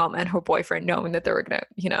called her mom and her boyfriend, knowing that they were gonna,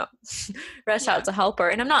 you know, rush out to help her.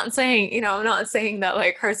 And I'm not saying that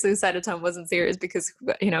like her suicide attempt wasn't serious, because,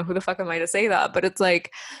 you know, who the fuck am I to say that? But it's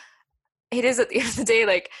like, it is, at the end of the day,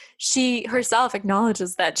 like, she herself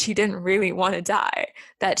acknowledges that she didn't really want to die,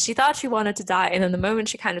 that she thought she wanted to die, and then the moment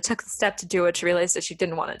she kind of took the step to do it, she realized that she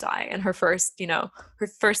didn't want to die. And her first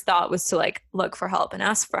thought was to like look for help and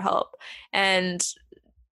ask for help. And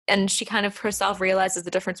she kind of herself realizes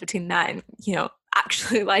the difference between that and, you know,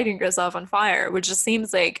 actually lighting yourself on fire, which just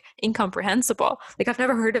seems like incomprehensible. Like, I've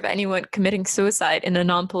never heard of anyone committing suicide in a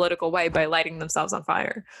non-political way by lighting themselves on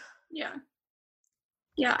fire. Yeah.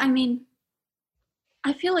 I mean,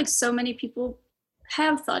 I feel like so many people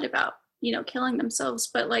have thought about, you know, killing themselves,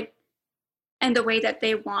 but like, and the way that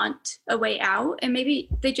they want a way out, and maybe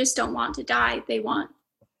they just don't want to die. They want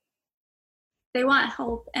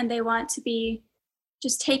help, and they want to be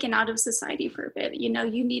just taken out of society for a bit. You know,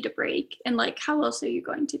 you need a break. And like, how else are you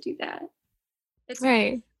going to do that?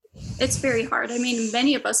 Right. It's very hard. I mean,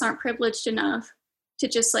 many of us aren't privileged enough to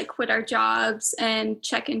just like quit our jobs and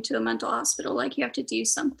check into a mental hospital. Like, you have to do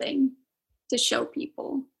something to show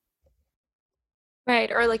people.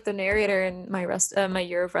 Right, or like the narrator in my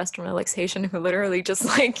year of rest and relaxation, who literally just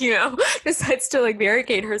like, you know, decides to like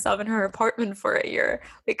barricade herself in her apartment for a year.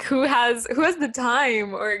 Like, who has the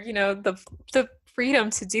time or, you know, the freedom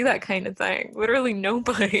to do that kind of thing? Literally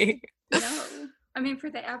nobody. No, I mean,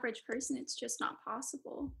 for the average person, it's just not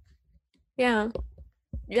possible. Yeah,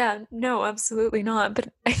 no, absolutely not. But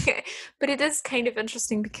but it is kind of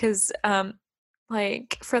interesting because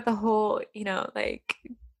like for the whole, you know, like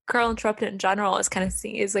Girl Interrupted in general is kind of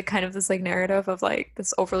seen is like kind of this like narrative of like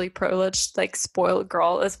this overly privileged, like spoiled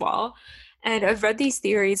girl as well. And I've read these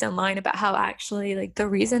theories online about how actually like the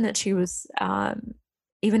reason that she was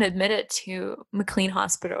even admitted to McLean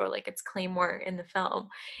Hospital, or like it's Claymore in the film,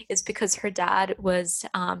 is because her dad was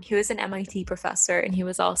he was an MIT professor, and he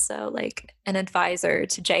was also like an advisor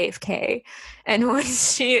to JFK. And when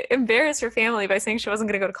she embarrassed her family by saying she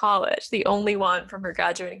wasn't going to go to college, the only one from her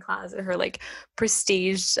graduating class at her like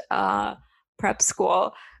prestige prep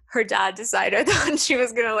school, her dad decided that she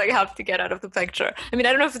was going to like have to get out of the picture. I mean, I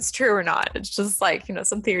don't know if it's true or not. It's just like, you know,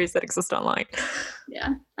 some theories that exist online.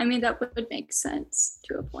 Yeah. I mean, that would make sense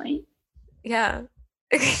to a point. Yeah.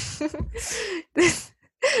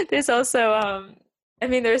 There's also I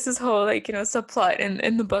mean, there's this whole like, you know, subplot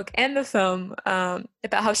in the book and the film about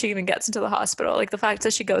how she even gets into the hospital. Like the fact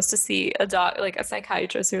that she goes to see a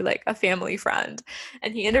psychiatrist or like a family friend,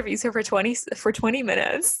 and he interviews her for 20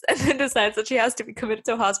 minutes and then decides that she has to be committed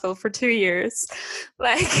to a hospital for 2 years.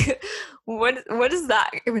 Like, what does that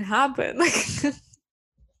even happen? Like,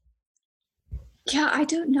 yeah, I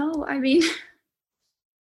don't know. I mean,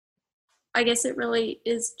 I guess it really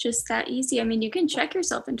is just that easy. I mean, you can check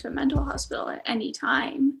yourself into a mental hospital at any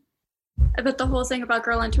time. But the whole thing about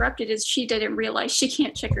Girl Interrupted is she didn't realize she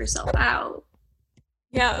can't check herself out.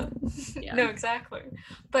 Yeah. No, exactly.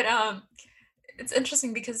 But it's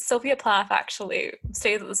interesting because Sylvia Plath actually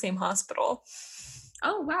stays at the same hospital.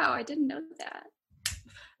 Oh, wow. I didn't know that.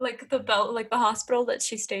 Like the hospital that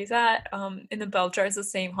she stays at in the Bell Jar is the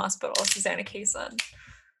same hospital as Susanna Kaysen.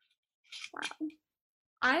 Wow.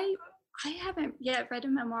 I haven't yet read a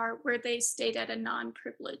memoir where they stayed at a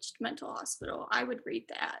non-privileged mental hospital. I would read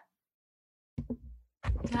that.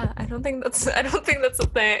 Yeah, I don't think that's a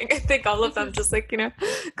thing. I think all of them just like, you know,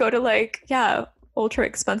 go to like, yeah, ultra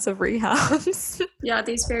expensive rehabs. Yeah,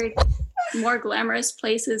 these very more glamorous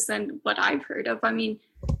places than what I've heard of. I mean,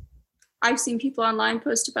 I've seen people online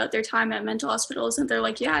post about their time at mental hospitals, and they're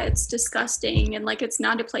like, yeah, it's disgusting, and like it's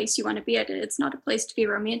not a place you want to be at. It's not a place to be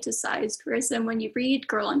romanticized. Whereas then when you read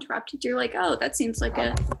Girl Interrupted, you're like, oh, that seems like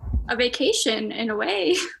a vacation in a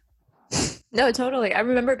way. No, totally. I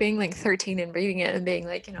remember being like 13 and reading it and being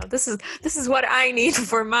like, you know, this is what I need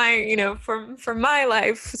for my, you know, for my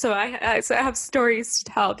life. So I have stories to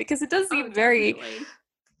tell, because it does seem very,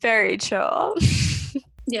 very chill.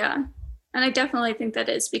 Yeah. And I definitely think that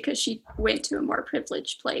is because she went to a more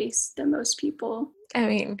privileged place than most people. I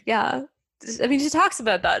mean, yeah. I mean, she talks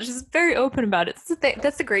about that. She's very open about it.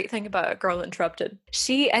 That's the great thing about Girl Interrupted.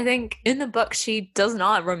 I think in the book, she does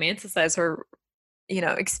not romanticize her, you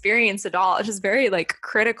know, experience at all. She's very like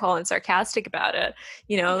critical and sarcastic about it.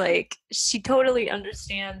 You know, like she totally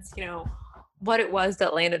understands, you know, what it was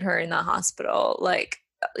that landed her in the hospital. Like,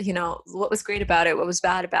 you know, what was great about it, what was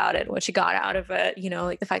bad about it, what she got out of it, you know,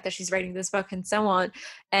 like the fact that she's writing this book and so on.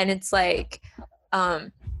 And it's like,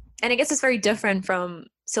 and I guess it's very different from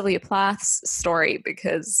Sylvia Plath's story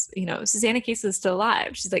because, you know, Susanna Kaysen is still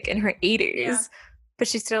alive. She's like in her 80s, but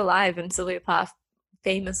she's still alive. And Sylvia Plath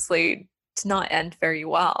famously did not end very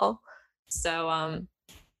well. So, and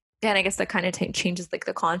I guess that kind of changes like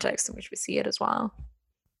the context in which we see it as well.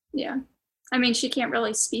 Yeah. I mean, she can't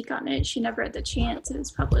really speak on it. She never had the chance. It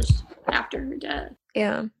was published after her death.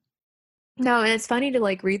 Yeah. No, and it's funny to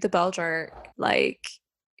like read the Bell Jar. Like,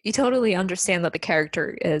 you totally understand that the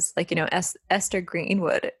character is like, you know, Esther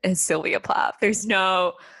Greenwood is Sylvia Plath. There's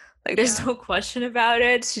no question about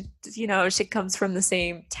it. She, you know, she comes from the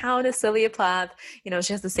same town as Sylvia Plath. You know,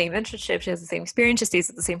 she has the same internship. She has the same experience. She stays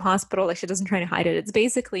at the same hospital. Like, she doesn't try to hide it. It's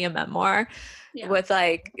basically a memoir. Yeah. With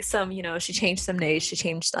like some, you know, she changed some names, she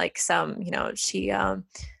changed like some, you know, she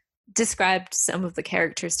described some of the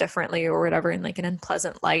characters differently or whatever in like an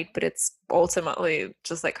unpleasant light, but it's ultimately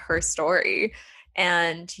just like her story.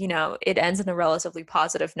 And, you know, it ends in a relatively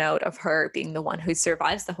positive note of her being the one who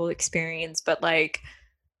survives the whole experience. But like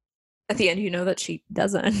at the end, you know that she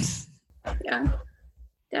doesn't. Yeah,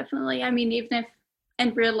 definitely. I mean, even if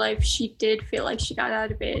in real life she did feel like she got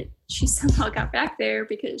out of it, she somehow got back there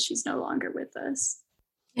because she's no longer with us.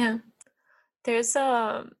 Yeah. There's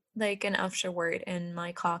like an afterword in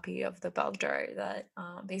my copy of the Bell Jar that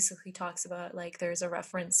basically talks about, like, there's a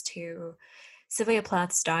reference to Sylvia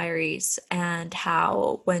Plath's diaries and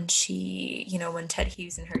how when she, when Ted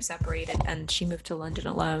Hughes and her separated and she moved to London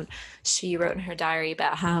alone, she wrote in her diary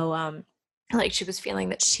about how like she was feeling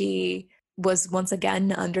that she was once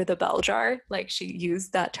again under the bell jar, like she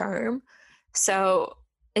used that term. So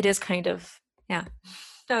it is kind of, yeah,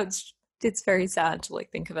 no, it's very sad to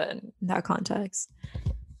like think of it in that context.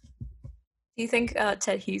 Do you think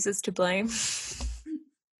Ted Hughes is to blame?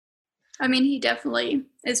 I mean, he definitely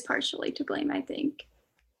is partially to blame, I think.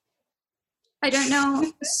 I don't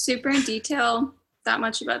know super in detail that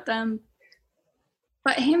much about them,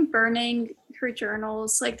 but him burning her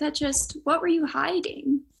journals, like that just, what were you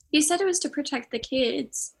hiding? He said it was to protect the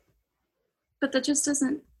kids, but that just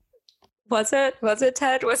doesn't. Was it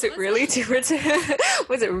Ted? Was it really to protect?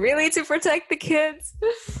 Was it really to protect the kids?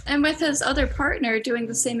 And with his other partner doing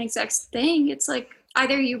the same exact thing, it's like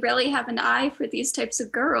either you really have an eye for these types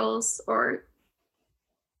of girls, or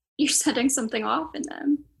you're setting something off in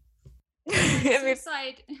them.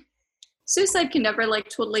 Suicide can never like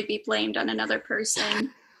totally be blamed on another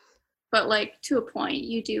person, but like to a point,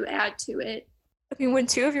 you do add to it. I mean, when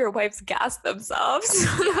two of your wives gas themselves,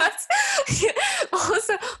 that's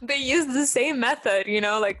also, they use the same method,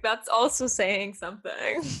 like that's also saying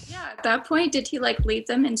something. Yeah, at that point, did he like leave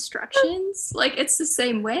them instructions? Like it's the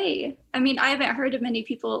same way. I mean, I haven't heard of many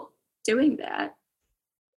people doing that.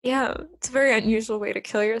 Yeah, it's a very unusual way to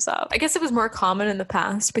kill yourself. I guess it was more common in the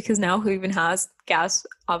past because now who even has gas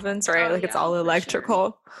ovens, right? Oh, like it's all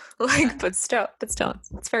electrical. Sure. Like, yeah. but still,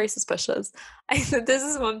 it's very suspicious. This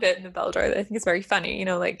is one bit in the Bell Jar that I think is very funny.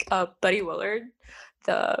 Like Buddy Willard,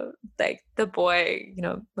 the boy,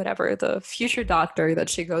 whatever, the future doctor that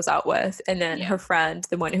she goes out with, and then her friend,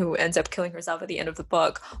 the one who ends up killing herself at the end of the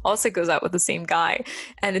book, also goes out with the same guy.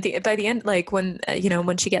 And by the end, like when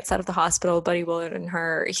when she gets out of the hospital, Buddy Willard and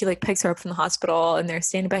her, he like picks her up from the hospital, and they're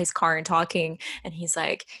standing by his car and talking, and he's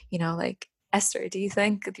like, like, Esther, do you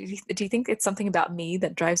think it's something about me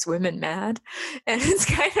that drives women mad? And it's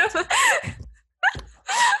kind of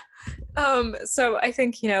so I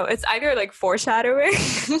think, it's either like foreshadowing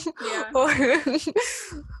or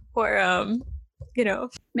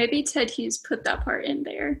maybe Ted Hughes put that part in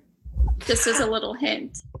there just as a little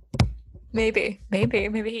hint. Maybe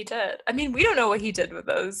he did. I mean, we don't know what he did with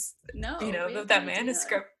those. No, that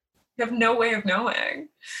manuscript. You have no way of knowing.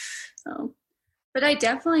 So, but I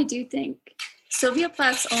definitely do think Sylvia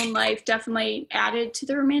Plath's own life definitely added to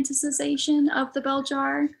the romanticization of the Bell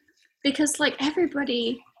Jar, because like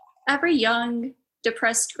every young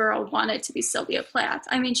depressed girl wanted to be Sylvia Plath.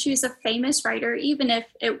 I mean, she was a famous writer, even if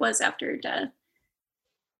it was after her death.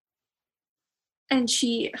 And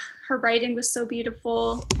her writing was so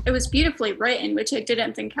beautiful. It was beautifully written, which I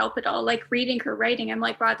didn't think helped at all. Like reading her writing, I'm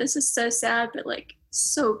like, wow, this is so sad, but like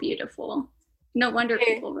so beautiful. No wonder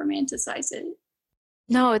people romanticize it.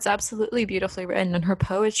 No, it's absolutely beautifully written, and her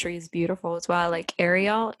poetry is beautiful as well. Like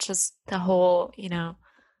Ariel, just the whole,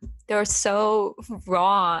 they're so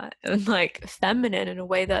raw and like feminine in a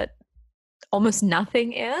way that almost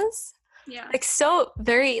nothing is. Yeah. Like so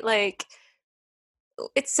very like,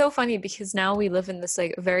 it's so funny because now we live in this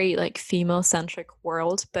like very like female centric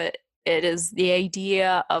world, but it is the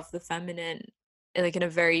idea of the feminine like in a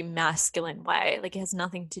very masculine way. Like it has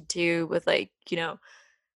nothing to do with like,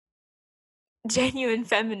 genuine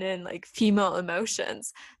feminine like female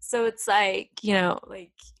emotions. So it's like,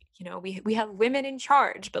 we have women in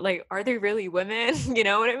charge, but like, are they really women? You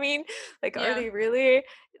know what I mean? Like, Are they really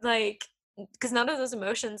like, because none of those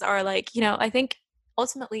emotions are like, I think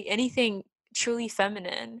ultimately anything truly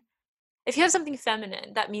feminine, if you have something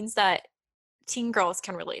feminine, that means that teen girls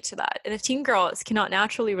can relate to that. And if teen girls cannot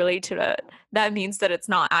naturally relate to it, that means that it's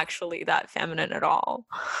not actually that feminine at all.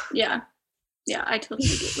 Yeah. Yeah, I totally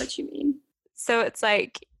get what you mean. So it's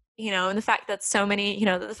like, and the fact that so many,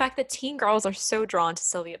 the fact that teen girls are so drawn to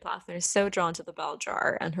Sylvia Plath, they're so drawn to the Bell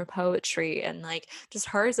Jar and her poetry and like just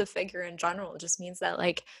her as a figure in general, just means that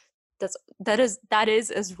like that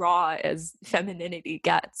is as raw as femininity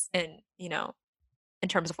gets in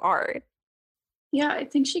terms of art. Yeah, I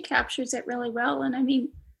think she captures it really well. And I mean,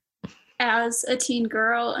 as a teen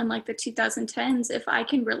girl in like the 2010s, if I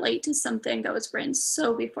can relate to something that was written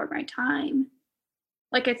so before my time,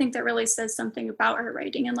 like, I think that really says something about her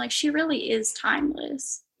writing. And like, she really is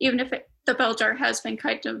timeless, even if the Bell Jar has been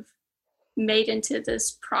kind of made into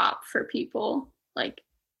this prop for people. Like,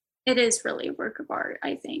 it is really a work of art,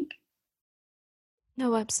 I think.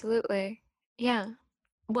 No, absolutely. Yeah.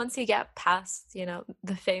 once you get past, you know,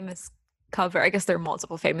 the famous cover, I guess there are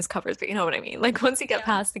multiple famous covers, but you know what I mean? Like once you get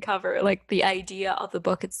past the cover, like the idea of the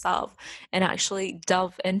book itself and actually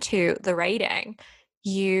delve into the writing,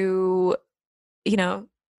 you know,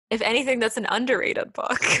 if anything, that's an underrated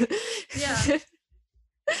book. Yeah.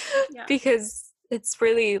 Because it's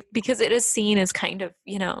really, because it is seen as kind of,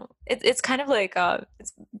 you know, it's kind of like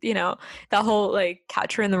it's, you know, that whole like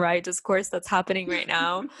Catcher in the Rye discourse that's happening right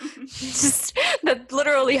now. Just that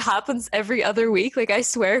literally happens every other week. Like I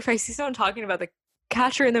swear if I see someone talking about the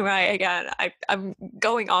Catcher in the Rye again, I'm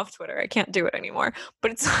going off Twitter. I can't do it anymore.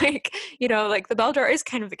 But it's like, you know, like the bell jar is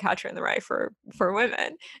kind of the Catcher in the Rye for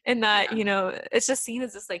women, in that, you know, it's just seen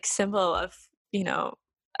as this like symbol of, you know,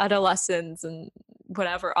 adolescence and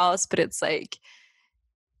whatever else, but it's like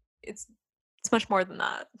it's much more than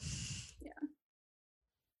that. Yeah.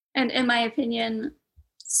 And in my opinion,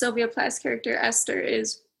 Sylvia Plath's character Esther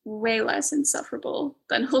is way less insufferable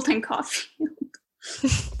than Holden Caulfield.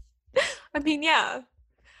 I mean, yeah.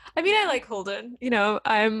 I mean, I like Holden. You know,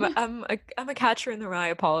 I'm a Catcher in the Rye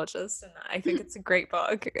apologist, and I think it's a great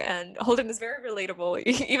book. And Holden is very relatable,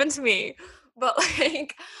 even to me. But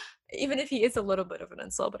like, even if he is a little bit of an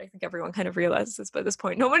insult, but I think everyone kind of realizes this by this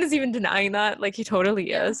point. No one is even denying that. Like he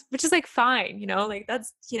totally is, which is like fine. You know, like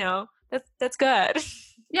that's, you know, that's good.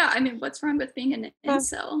 Yeah, I mean, what's wrong with being an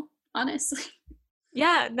incel? Honestly.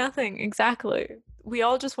 Yeah, nothing. Exactly. We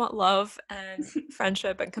all just want love and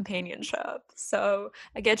friendship and companionship. So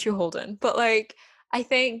I get you, Holden. But like, I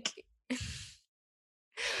think,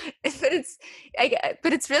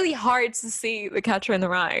 but it's really hard to see the Catcher in the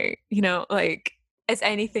Rye, you know, like as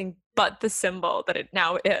anything but the symbol that it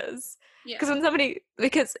now is. Because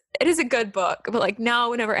because it is a good book, but like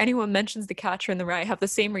now whenever anyone mentions the Catcher in the Rye, I have the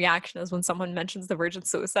same reaction as when someone mentions the Virgin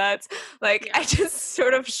Suicides. Like I just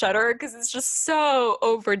sort of shudder because it's just so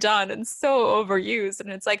overdone and so overused.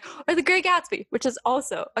 And it's like, or The Great Gatsby, which is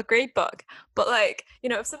also a great book. But like, you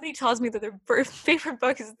know, if somebody tells me that their favorite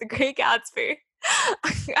book is The Great Gatsby,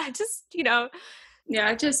 I just, you know.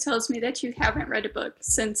 Yeah, it just tells me that you haven't read a book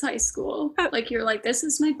since high school. Like you're like, this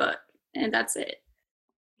is my book, and that's it.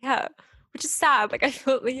 Yeah. Which is sad. Like I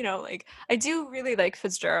feel, you know, like I do really like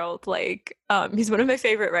Fitzgerald. Like he's one of my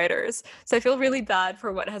favorite writers. So I feel really bad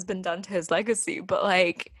for what has been done to his legacy. But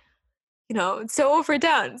like, you know, it's so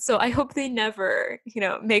overdone. So I hope they never, you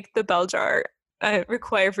know, make the bell jar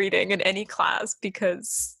require reading in any class,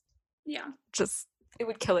 because just it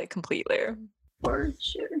would kill it completely. For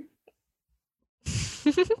sure.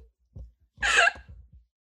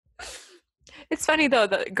 It's funny though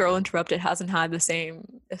that Girl Interrupted hasn't had the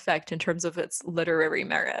same effect in terms of its literary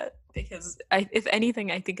merit, because if anything,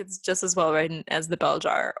 I think it's just as well written as The Bell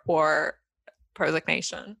Jar or Prozac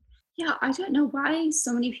Nation. Yeah, I don't know why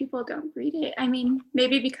so many people don't read it. I mean,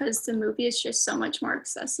 maybe because the movie is just so much more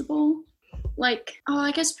accessible. Like,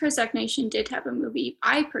 I guess Prozac Nation did have a movie.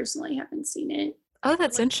 I personally haven't seen it. Oh,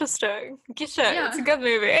 that's interesting. You should. Yeah. It's a good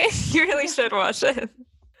movie. You really should watch it.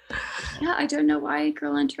 Yeah, I don't know why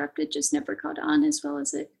Girl Interrupted just never caught on as well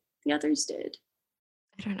as the others did.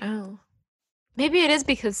 I don't know. Maybe it is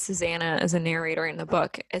because Susanna, as a narrator in the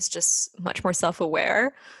book, is just much more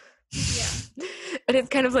self-aware. Yeah. And it's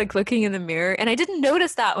kind of like looking in the mirror. And I didn't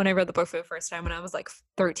notice that when I read the book for the first time when I was like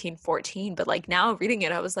 13, 14. But like now reading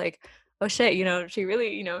it, I was like, oh shit, you know, she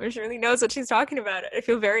really knows what she's talking about. I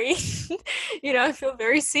feel very, you know, I feel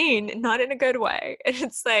very seen, not in a good way. And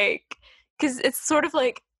it's like, because it's sort of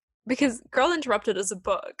like, because Girl Interrupted as a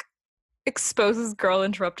book exposes Girl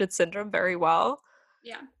Interrupted syndrome very well.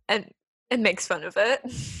 Yeah. And it makes fun of it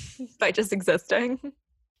by just existing.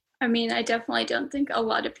 I mean, I definitely don't think a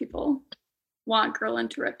lot of people want Girl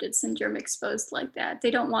Interrupted syndrome exposed like that.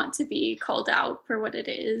 They don't want to be called out for what it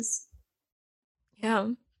is. Yeah.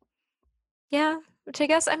 Yeah, which I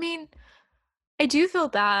guess, I mean, I do feel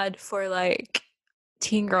bad for like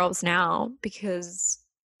teen girls now, because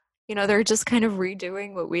you know, they're just kind of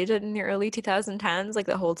redoing what we did in the early 2010s, like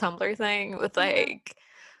the whole Tumblr thing with like,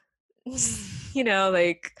 you know,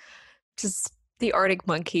 like just the Arctic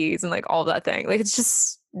Monkeys and like all that thing. Like it's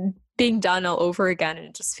just being done all over again, and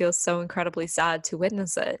it just feels so incredibly sad to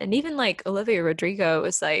witness it. And even like Olivia Rodrigo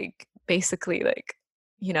is like basically like,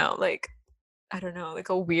 you know, like, I don't know, like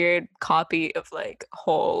a weird copy of like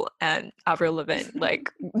Hole and Avril Lavigne like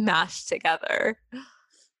mashed together.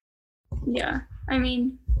 Yeah, I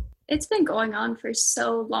mean, it's been going on for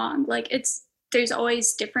so long. Like there's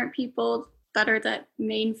always different people that are the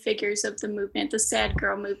main figures of the movement, the sad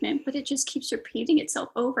girl movement, but it just keeps repeating itself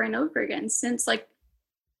over and over again since like,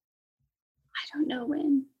 I don't know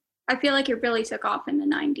when. I feel like it really took off in the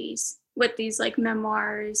 90s with these like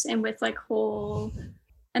memoirs and with like Hole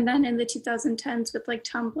And then in the 2010s with like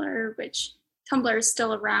Tumblr, which Tumblr is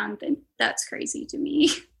still around, and that's crazy to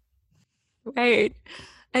me. Right.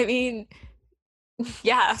 I mean,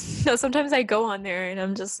 yeah. No, sometimes I go on there and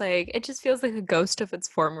I'm just like, it just feels like a ghost of its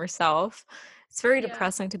former self. It's very Yeah.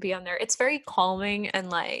 depressing to be on there. It's very calming and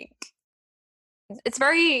like, it's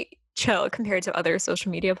very chill compared to other social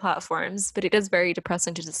media platforms, but it is very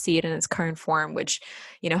depressing to just see it in its current form, which,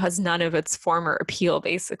 you know, has none of its former appeal,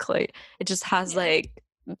 basically. It just has like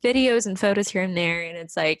videos and photos here and there, and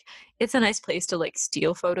it's like, it's a nice place to like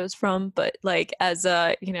steal photos from, but like as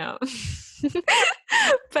a, you know,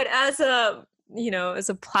 but as a, you know, as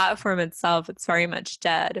a platform itself, it's very much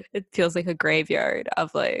dead. It feels like a graveyard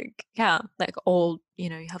of like, yeah, like old, you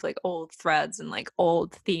know, you have like old threads and like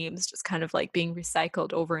old themes just kind of like being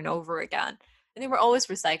recycled over and over again. And they were always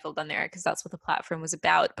recycled on there because that's what the platform was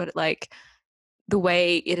about. But like the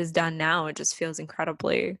way it is done now, it just feels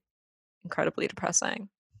incredibly, incredibly depressing.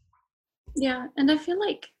 Yeah, and I feel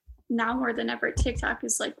like now more than ever, TikTok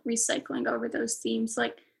is like recycling over those themes.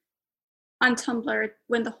 Like on Tumblr,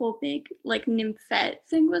 when the whole big like nymphette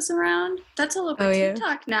thing was around, that's all over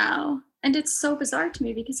TikTok now. And it's so bizarre to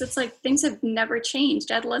me because it's like things have never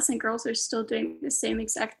changed. Adolescent girls are still doing the same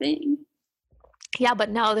exact thing. Yeah, but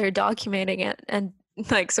now they're documenting it and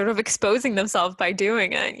like sort of exposing themselves by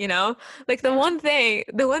doing it, you know? Like the one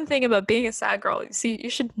thing about being a sad girl, you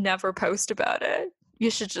should never post about it. You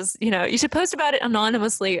should just, you know, you should post about it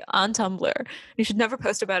anonymously on Tumblr. You should never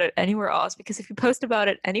post about it anywhere else, because if you post about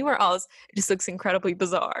it anywhere else, it just looks incredibly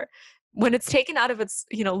bizarre. When it's taken out of its,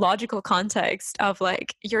 you know, logical context of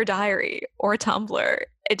like your diary or Tumblr,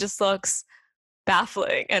 it just looks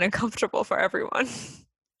baffling and uncomfortable for everyone.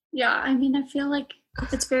 Yeah, I mean, I feel like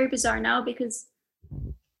it's very bizarre now because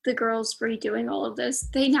the girls redoing all of this,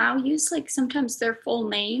 they now use like sometimes their full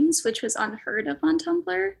names, which was unheard of on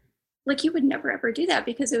Tumblr. Like you would never ever do that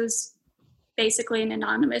because it was basically an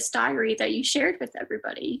anonymous diary that you shared with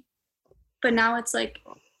everybody. But now it's like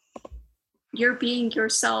you're being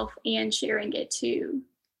yourself and sharing it too.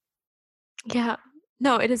 Yeah.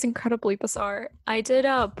 No, it is incredibly bizarre. I did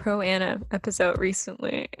a Pro Anna episode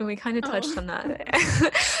recently, and we kind of touched on that.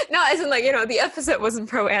 No, as in like, you know, the episode wasn't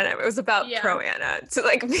Pro Anna, it was about Pro Anna, to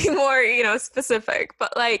like be more, you know, specific.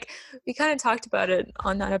 But like we kind of talked about it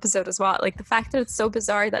on that episode as well. Like the fact that it's so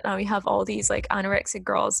bizarre that now we have all these like anorexic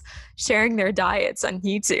girls sharing their diets on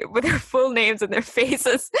YouTube with their full names and their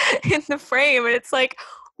faces in the frame. And it's like,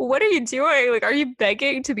 what are you doing? Like, are you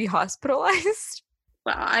begging to be hospitalized?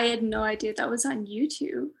 Wow, I had no idea that was on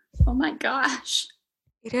YouTube. Oh my gosh.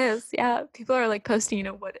 It is, yeah. People are like posting, you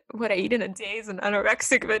know, what I eat in a day is an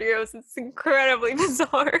anorexic videos. It's incredibly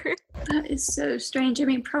bizarre. That is so strange. I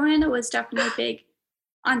mean, Pro Anna was definitely big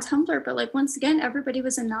on Tumblr, but like once again, everybody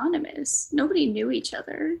was anonymous. Nobody knew each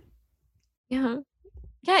other. Yeah.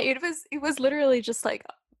 Yeah, it was literally just like,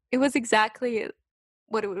 it was exactly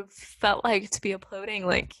what it would have felt like to be uploading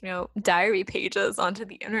like, you know, diary pages onto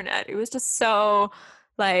the internet. It was just so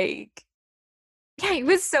like, yeah, it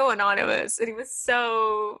was so anonymous and it was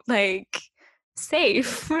so like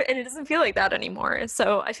safe, and it doesn't feel like that anymore.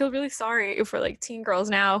 So I feel really sorry for like teen girls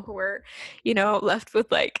now who are, you know, left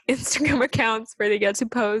with like Instagram accounts where they get to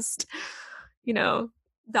post, you know,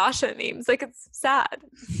 Dasha memes. Like it's sad.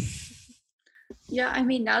 Yeah, I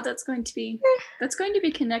mean now that's going to be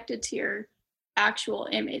connected to your actual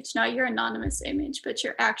image, not your anonymous image, but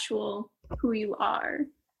your actual who you are.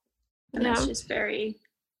 And that's just very,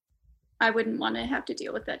 I wouldn't want to have to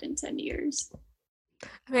deal with that in 10 years.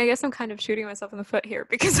 I mean, I guess I'm kind of shooting myself in the foot here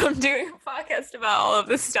because I'm doing a podcast about all of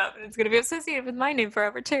this stuff and it's going to be associated with my name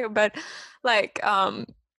forever too. But like,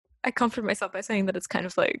 I comfort myself by saying that it's kind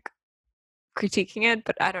of like critiquing it,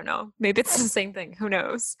 but I don't know. Maybe it's the same thing. Who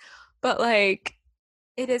knows? But like,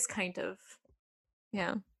 it is kind of,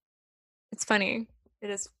 yeah. It's funny. It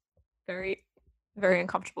is very, very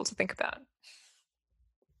uncomfortable to think about.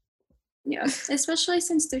 Yeah, especially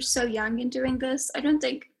since they're so young and doing this. I don't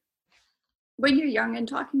think when you're young and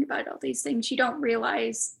talking about all these things, you don't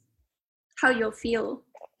realize how you'll feel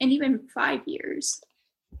in even 5 years.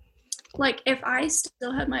 Like if I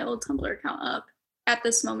still had my old Tumblr account up at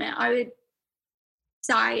this moment, I would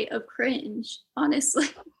die of cringe, honestly.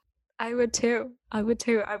 I would too. I would,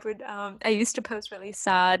 I used to post really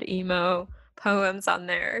sad emo poems on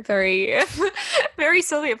there. Very, very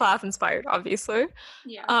Sylvia Plath inspired, obviously.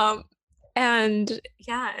 Yeah. And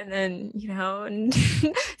yeah, and then, you know, and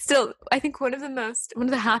still, I think one of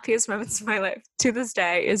the happiest moments of my life to this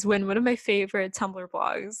day is when one of my favorite Tumblr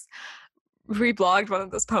blogs reblogged one of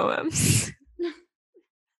those poems.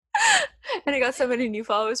 And I got so many new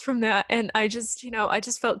followers from that. And I just, I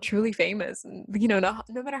just felt truly famous. And, no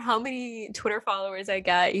matter how many Twitter followers I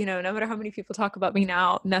get, no matter how many people talk about me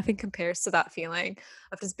now, nothing compares to that feeling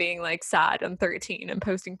of just being like sad and 13 and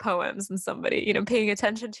posting poems and somebody, paying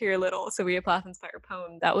attention to your little Sylvia Plath inspired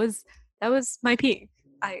poem. That was my peak.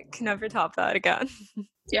 I can never top that again.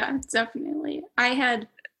 Yeah, definitely.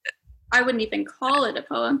 I wouldn't even call it a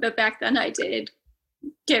poem, but back then I did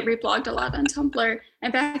get reblogged a lot on Tumblr.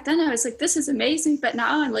 And back then I was like, this is amazing. But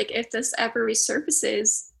now I'm like, if this ever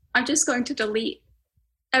resurfaces, I'm just going to delete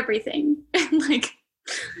everything. And like,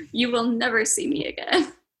 you will never see me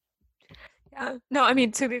again. Yeah. No, I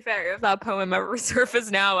mean, to be fair, if that poem ever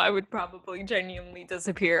resurfaced now, I would probably genuinely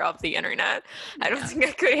disappear off the internet. I don't think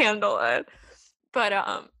I could handle it. But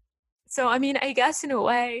so I mean, I guess in a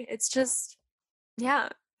way, it's just, yeah.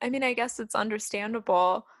 I mean, I guess it's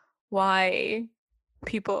understandable why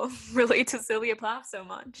people relate to Sylvia Plath so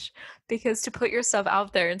much, because to put yourself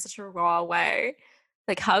out there in such a raw way,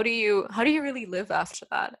 like how do you really live after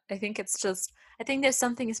that? I think there's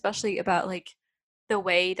something especially about like the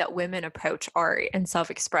way that women approach art and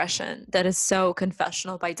self-expression that is so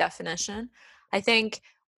confessional by definition. I think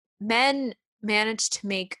men manage to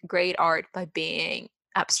make great art by being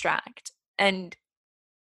abstract, and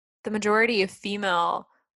the majority of female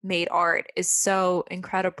made art is so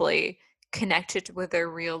incredibly connected with their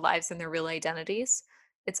real lives and their real identities.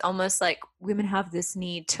 It's almost like women have this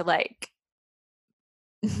need to like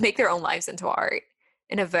make their own lives into art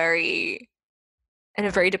in a very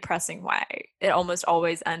depressing way. It almost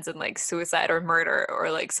always ends in like suicide or murder or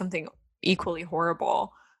like something equally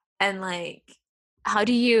horrible. And like, how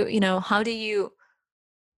do you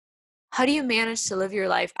manage to live your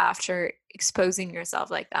life after exposing yourself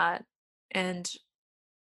like that? And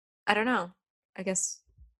I don't know. I guess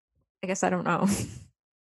I don't know.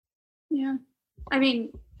 Yeah. I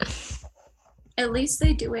mean, at least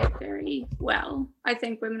they do it very well. I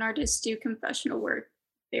think women artists do confessional work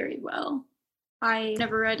very well. I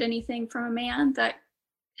never read anything from a man that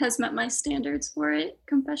has met my standards for it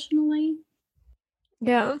confessionally.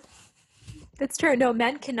 Yeah. It's true. No,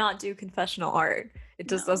 men cannot do confessional art. It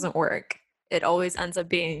just doesn't work. It always ends up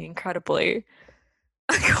being incredibly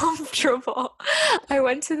uncomfortable. I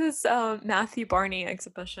went to this Matthew Barney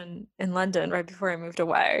exhibition in London right before I moved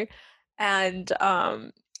away, and I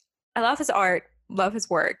love his art, love his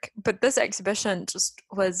work, but this exhibition it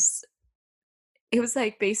was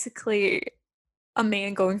like basically a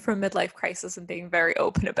man going through a midlife crisis and being very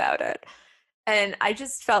open about it. And I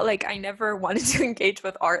just felt like I never wanted to engage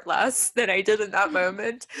with art less than I did in that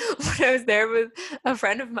moment when I was there with a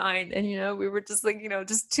friend of mine. And, we were just like,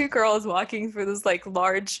 just two girls walking through this like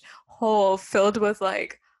large hole filled with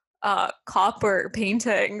like copper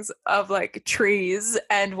paintings of like trees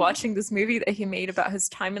and watching this movie that he made about his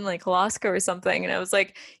time in like Alaska or something. And I was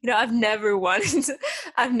like, I've never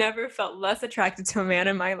felt less attracted to a man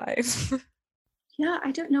in my life. Yeah,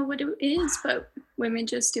 I don't know what it is, but women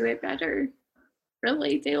just do it better.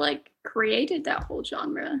 Really, they like created that whole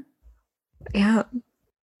genre. Yeah,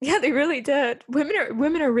 they really did.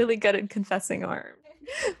 Women are really good at confessing our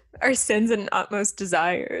sins and utmost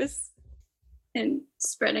desires, and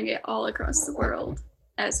spreading it all across the world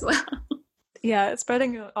as well. Yeah,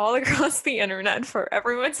 spreading it all across the internet for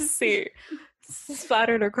everyone to see,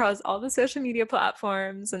 splattered across all the social media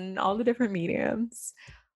platforms and all the different mediums.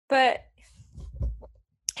 But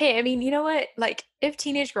hey, I mean, you know what? Like, if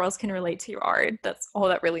teenage girls can relate to your art, that's all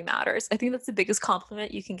that really matters. I think that's the biggest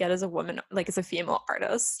compliment you can get as a woman, like as a female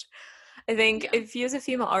artist. I think if you as a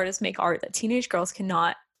female artist make art that teenage girls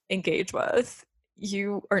cannot engage with,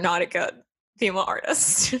 you are not a good female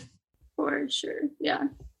artist. For sure, yeah.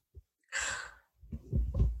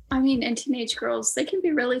 I mean, and teenage girls, they can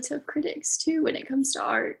be really tough critics too when it comes to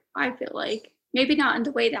art, I feel like. Maybe not in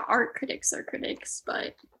the way that art critics are critics,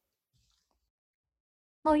 but...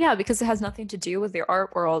 Well, yeah, because it has nothing to do with the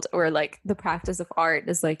art world, or like the practice of art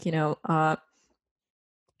is like,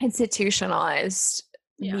 institutionalized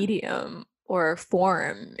medium or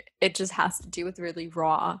form. It just has to do with really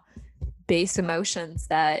raw, base emotions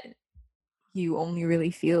that you only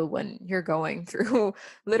really feel when you're going through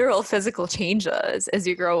literal physical changes as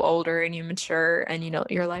you grow older and you mature, and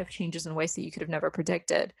your life changes in ways that you could have never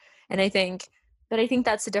predicted. And I think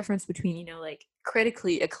that's the difference between, like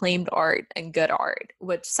critically acclaimed art and good art,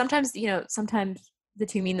 which sometimes the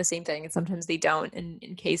two mean the same thing and sometimes they don't. And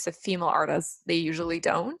in case of female artists, they usually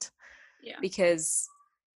don't. Yeah. Because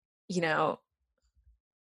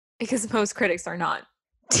most critics are not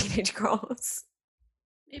teenage girls.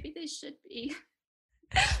 Maybe they should be.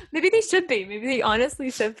 Maybe they should be. Maybe they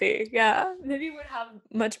honestly should be. Yeah. Maybe we would have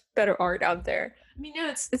much better art out there. I mean, no,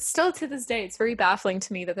 it's still to this day, it's very baffling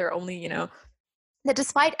to me that there are only, that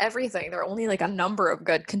despite everything, there are only like a number of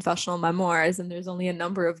good confessional memoirs and there's only a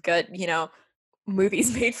number of good,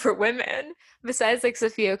 movies made for women besides like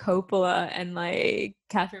Sofia Coppola and like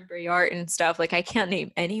Catherine Breillat and stuff. Like I can't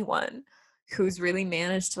name anyone who's really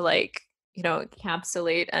managed to like,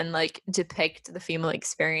 encapsulate and like depict the female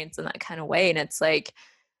experience in that kind of way. And it's like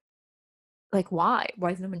why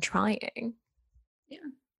is no one trying? Yeah,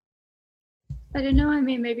 I don't know. I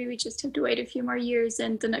mean, maybe we just have to wait a few more years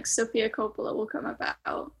and the next Sofia Coppola will come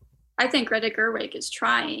about. I think Greta Gerwig is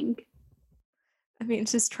trying. I mean,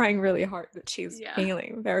 she's trying really hard, but she's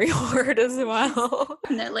failing very hard as well.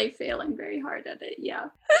 Definitely failing very hard at it, yeah.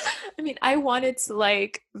 I mean, I wanted to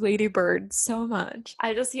like Lady Bird so much.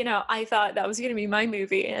 I just, I thought that was going to be my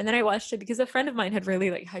movie. And then I watched it because a friend of mine had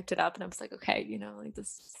really like hyped it up. And I was like, okay, like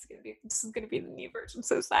this is going to be the new version of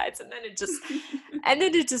Suicides. And then it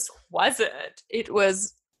just wasn't. It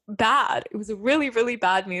was bad. It was a really, really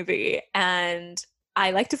bad movie. And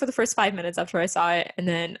I liked it for the first 5 minutes after I saw it, and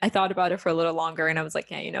then I thought about it for a little longer, and I was like,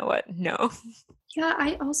 yeah, you know what? No. Yeah,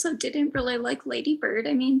 I also didn't really like Lady Bird.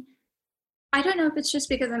 I mean, I don't know if it's just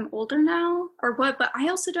because I'm older now or what, but I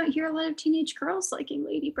also don't hear a lot of teenage girls liking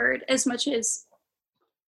Lady Bird as much as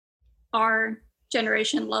our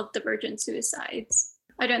generation loved the Virgin Suicides.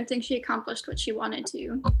 I don't think she accomplished what she wanted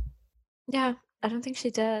to. Yeah, I don't think she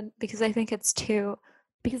did, because I think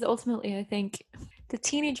because ultimately I think the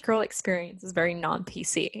teenage girl experience is very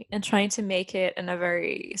non-PC, and trying to make it in a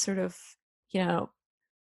very sort of,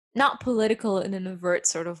 not political in an overt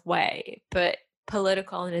sort of way, but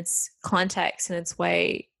political in its context and its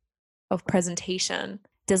way of presentation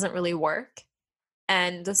doesn't really work.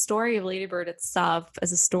 And the story of Lady Bird itself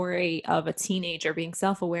is a story of a teenager being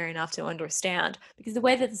self-aware enough to understand, because the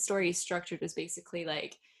way that the story is structured is basically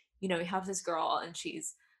like, you have this girl and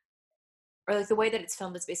the way that it's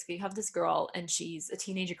filmed is basically you have this girl and she's a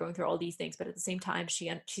teenager going through all these things, but at the same time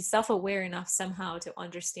she's self-aware enough somehow to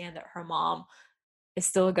understand that her mom is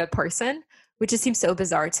still a good person, which just seems so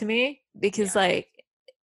bizarre to me, because like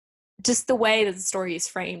just the way that the story is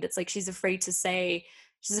framed, it's like she's afraid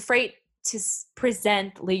to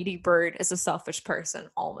present Lady Bird as a selfish person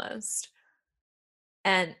almost.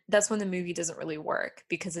 And that's when the movie doesn't really work,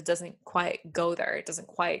 because it doesn't quite go there. It doesn't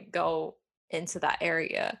quite go into that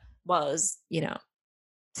area. Was,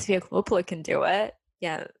 Sofia Coppola can do it.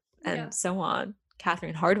 Yeah. And so on.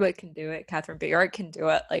 Catherine Hardwicke can do it. Catherine Breillat can do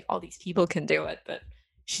it. Like all these people can do it, but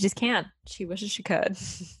she just can't. She wishes she could.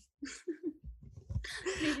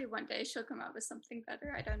 Maybe one day she'll come out with something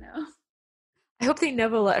better. I don't know. I hope they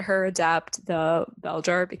never let her adapt the Bell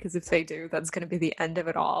Jar, because if they do, that's going to be the end of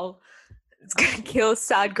it all. It's going to kill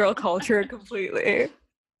sad girl culture completely.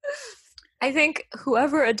 I think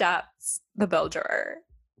whoever adapts the Bell Jar,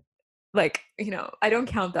 like, I don't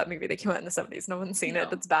count that movie that came out in the 70s. No one's seen it.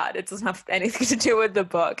 That's bad. It doesn't have anything to do with the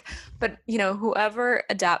book. But, whoever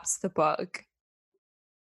adapts the book,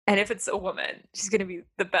 and if it's a woman, she's going to be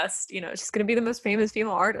the best, she's going to be the most famous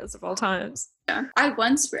female artist of all times. Yeah. I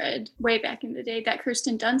once read, way back in the day, that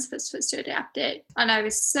Kirsten Dunst was supposed to adapt it. And I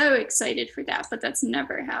was so excited for that, but that's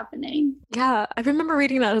never happening. Yeah, I remember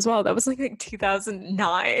reading that as well. That was like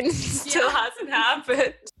 2009. Still hasn't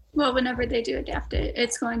happened. Well, whenever they do adapt it,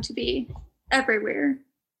 it's going to be everywhere,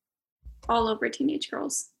 all over teenage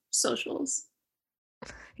girls' socials.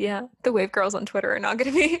 Yeah, the wave girls on Twitter are not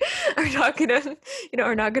going to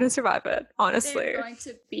survive it, honestly. They're going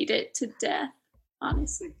to beat it to death,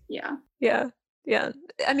 honestly. Yeah. Yeah. Yeah.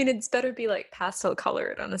 I mean, it's better be like pastel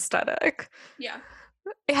colored and aesthetic. Yeah.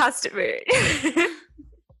 It has to be.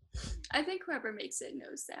 I think whoever makes it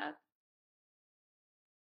knows that.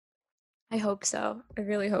 I hope so. I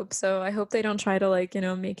really hope so. I hope they don't try to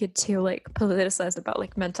make it too politicized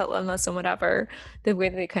about mental illness and whatever, the way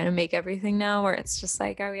that they kind of make everything now, where it's just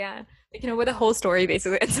like, oh yeah, where the whole story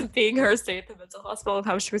basically ends up being her stay at the mental hospital and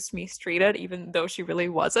how she was mistreated, even though she really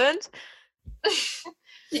wasn't.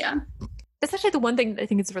 Yeah. It's actually the one thing that I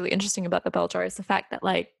think is really interesting about the Bell Jar is the fact that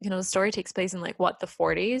the story takes place in the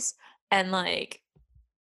 40s and the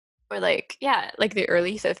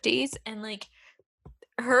early 50s, and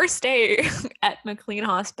her stay at McLean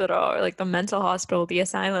Hospital, or the mental hospital, the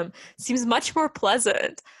asylum, seems much more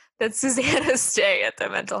pleasant than Susanna's stay at the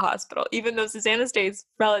mental hospital, even though Susanna's stay is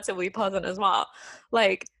relatively pleasant as well.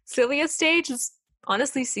 Celia's stay just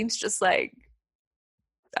honestly seems just like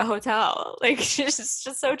a hotel. She's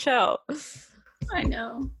just so chill. I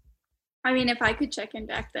know. I mean, if I could check in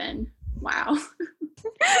back then, wow.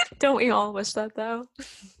 Don't we all wish that, though?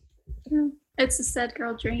 Yeah. It's a sad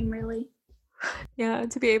girl dream, really. Yeah,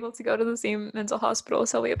 to be able to go to the same mental hospital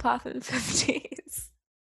as Sylvia Plath in the 50s.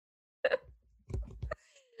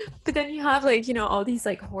 But then you have like, all these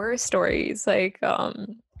like horror stories, like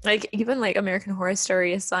even like American Horror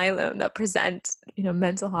Story Asylum that present,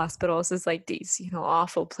 mental hospitals as like these,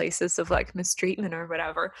 awful places of like mistreatment or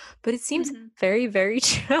whatever. But it seems very, very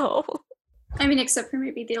chill. I mean, except for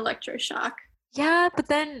maybe the electroshock. Yeah, but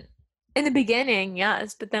then in the beginning,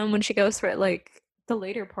 yes, but then when she goes for it, like the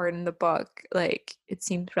later part in the book, like it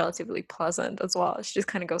seems relatively pleasant as well. She just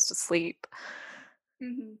kind of goes to sleep.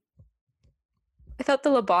 Mm-hmm. I thought the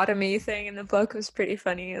lobotomy thing in the book was pretty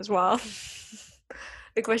funny as well.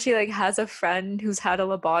 Like when she like has a friend who's had a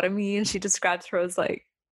lobotomy and she describes her as like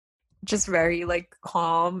just very like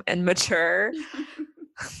calm and mature.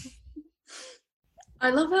 I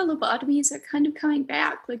love how lobotomies are kind of coming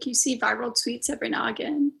back. Like you see viral tweets every now and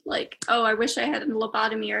again, like, oh, I wish I had a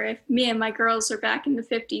lobotomy, or if me and my girls are back in the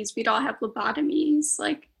 50s, we'd all have lobotomies.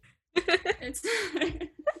 Like, it's...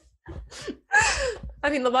 I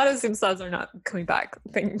mean, lobotomies themselves are not coming back,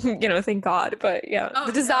 thank God. But yeah, Oh,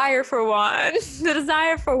 the desire for one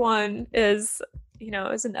is,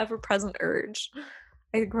 is an ever-present urge.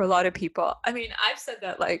 I think for a lot of people. I mean, I've said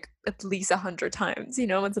that like at least 100 times,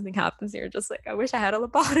 when something happens, you're just like, I wish I had a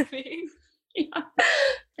lobotomy. Yeah.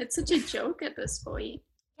 It's such a joke at this point.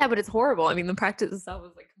 Yeah, but it's horrible. I mean, the practice itself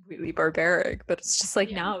is like completely barbaric, but it's just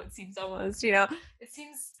like now it seems almost, it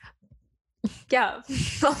seems, yeah,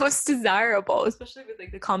 almost desirable, especially with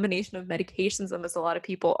like the combination of medications almost a lot of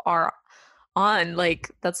people are on.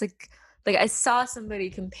 Like that's like I saw somebody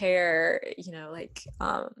compare, like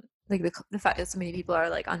the fact that so many people are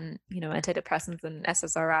like on, antidepressants and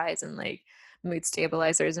SSRIs and like mood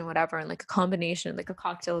stabilizers and whatever, and like a combination, like a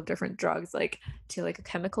cocktail of different drugs, like to like a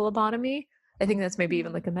chemical lobotomy. I think that's maybe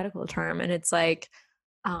even like a medical term. And it's like,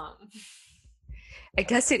 I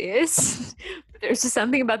guess it is. But there's just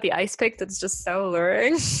something about the ice pick that's just so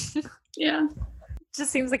alluring. Yeah. It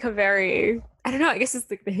just seems like a very, I don't know, I guess it's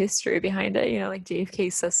like the history behind it, like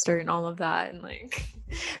JFK's sister and all of that, and like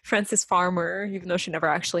Frances Farmer, even though she never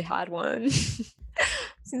actually had one.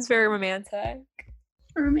 Seems very romantic.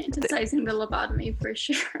 Romanticizing the lobotomy for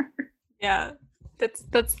sure. Yeah. That's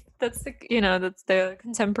the that's the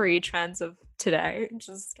contemporary trends of today,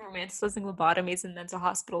 just romanticizing lobotomies and mental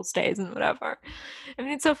hospital stays and whatever. I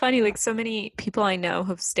mean, it's so funny, like so many people I know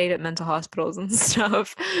have stayed at mental hospitals and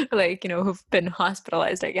stuff, like, who've been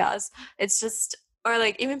hospitalized, I guess. It's just, or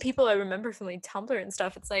like even people I remember from like Tumblr and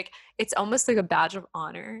stuff, it's like, it's almost like a badge of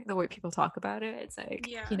honor, the way people talk about it. It's like,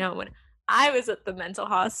 when I was at the mental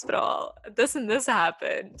hospital, this and this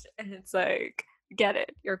happened, and it's like, get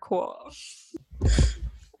it, you're cool.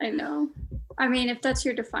 I know. I mean, if that's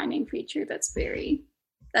your defining feature, that's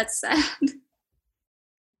sad. It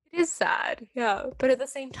is sad, yeah. But at the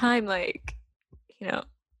same time, like,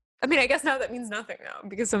 I mean, I guess now that means nothing now,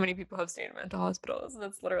 because so many people have stayed in mental hospitals.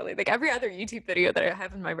 That's literally like every other YouTube video that I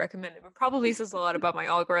have in my recommended, it probably says a lot about my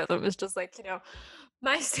algorithm. It's just like,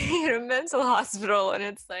 my stay in a mental hospital, and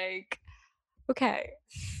it's like, okay.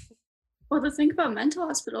 Well, the thing about mental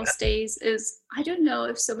hospital stays is I don't know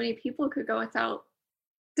if so many people could go without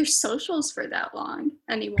their socials for that long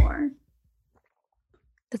anymore.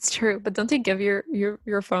 That's true, but don't they give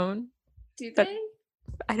your phone? Do they?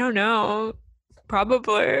 I don't know.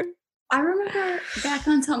 Probably. I remember back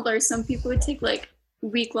on Tumblr, some people would take like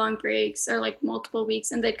week-long breaks or like multiple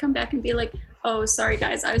weeks, and they'd come back and be like, "Oh, sorry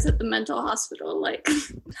guys, I was at the mental hospital." Like,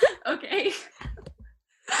 okay.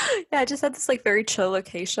 Yeah, I just had this like very chill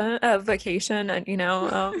vacation and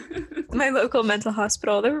my local mental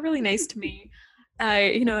hospital, they were really nice to me.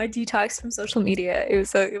 I detoxed from social media. It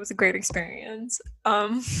was a great experience. I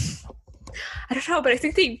don't know, but I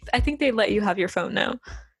think they let you have your phone now,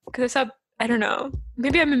 because I don't know,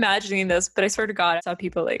 maybe I'm imagining this, but I swear to God I saw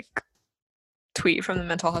people like tweet from the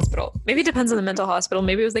mental hospital. Maybe it depends on the mental hospital.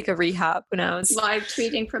 Maybe it was like a rehab when I was live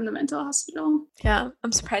tweeting from the mental hospital. Yeah,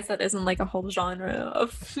 I'm surprised that isn't like a whole genre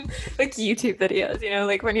of like YouTube videos,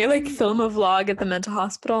 like when you like film a vlog at the mental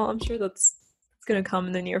hospital. I'm sure that's gonna come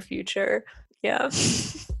in the near future. Yeah.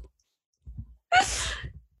 It's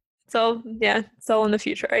all in the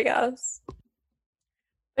future, I guess.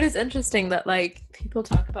 But it's interesting that like people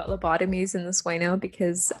talk about lobotomies in this way now,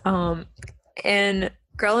 because in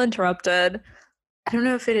Girl Interrupted, I don't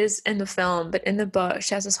know if it is in the film, but in the book,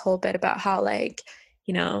 she has this whole bit about how like,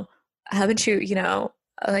 haven't you,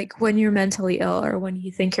 like when you're mentally ill, or when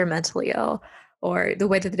you think you're mentally ill, or the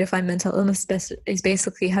way that they define mental illness is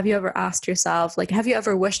basically, have you ever asked yourself, like, have you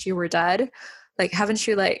ever wished you were dead? Like, haven't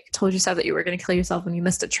you like told yourself that you were going to kill yourself when you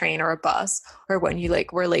missed a train or a bus, or when you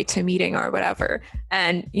like were late to a meeting or whatever?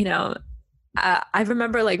 And, I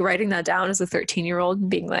remember like writing that down as a 13-year-old and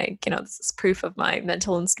being like, this is proof of my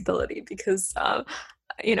mental instability because, I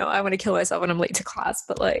want to kill myself when I'm late to class.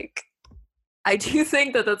 But like, I do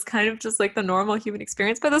think that that's kind of just like the normal human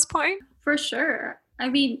experience by this point. For sure. I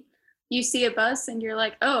mean, you see a bus and you're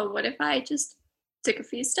like, oh, what if I just took a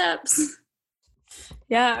few steps?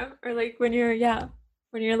 Yeah. Or like when you're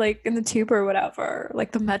like in the tube or whatever, or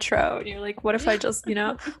like the metro, and you're like, what if I just,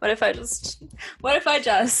 what if I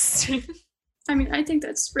just I mean, I think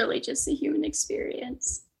that's really just a human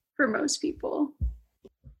experience for most people.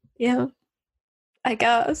 Yeah, I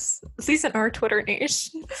guess. At least in our Twitter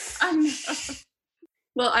niche. I know.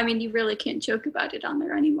 Well, I mean, you really can't joke about it on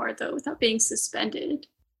there anymore, though, without being suspended.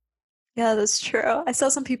 Yeah, that's true. I saw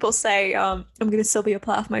some people say, I'm going to Sylvia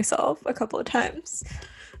Plath myself a couple of times.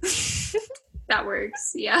 That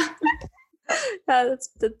works, yeah. Yeah,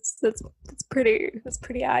 that's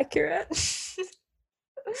pretty accurate.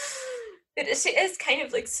 It is kind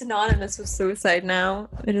of like synonymous with suicide now.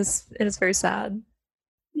 It is very sad.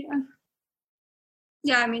 Yeah.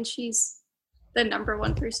 Yeah, I mean, she's the number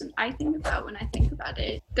one person I think about when I think about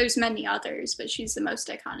it. There's many others, but she's the most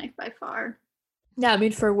iconic by far. Yeah, I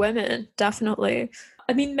mean, for women, definitely.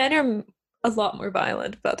 I mean, men are a lot more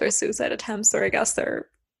violent about their suicide attempts, or I guess their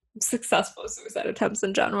successful suicide attempts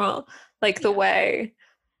in general. Like the way,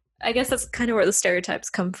 I guess that's kind of where the stereotypes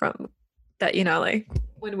come from, that, like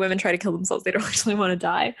when women try to kill themselves, they don't actually want to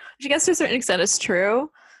die, which I guess to a certain extent is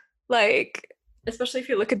true. Like, especially if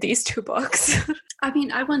you look at these two books. I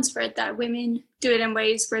mean, I once read that women do it in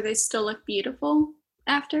ways where they still look beautiful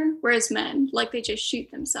after, whereas men, like, they just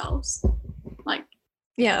shoot themselves. Like,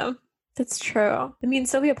 yeah, that's true. I mean,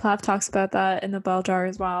 Sylvia Plath talks about that in The Bell Jar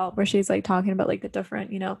as well, where she's like talking about like the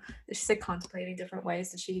different, she's like contemplating different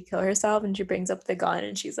ways that she could kill herself, and she brings up the gun,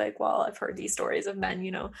 and she's like, well, I've heard these stories of men,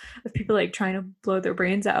 of people like trying to blow their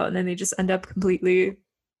brains out, and then they just end up completely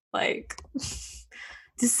like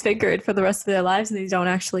disfigured for the rest of their lives, and they don't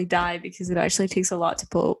actually die, because it actually takes a lot to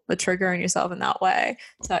pull the trigger on yourself in that way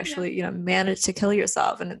to actually manage to kill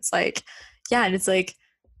yourself. And it's like, yeah, and it's like,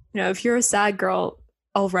 if you're a sad girl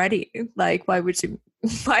already, like, why would you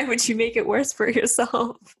make it worse for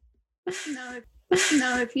yourself? No,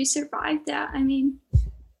 if you survived that, I mean,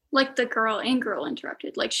 like the girl in Girl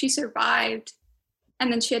Interrupted, like she survived,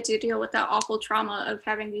 and then she had to deal with that awful trauma of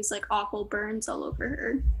having these like awful burns all over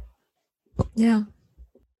her. Yeah.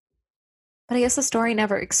 But I guess the story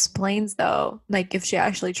never explains, though, like if she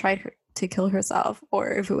actually tried to kill herself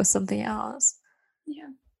or if it was something else. Yeah.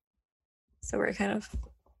 So we're kind of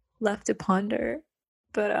left to ponder.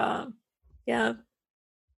 But yeah.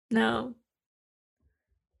 No.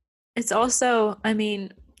 It's also, I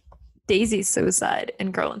mean, Daisy's suicide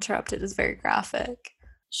in Girl Interrupted is very graphic.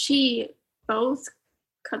 She both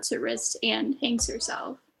cuts her wrist and hangs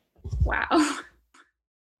herself. Wow.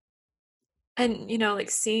 And,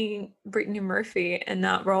 like seeing Brittany Murphy in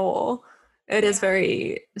that role, it is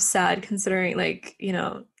very sad considering, like,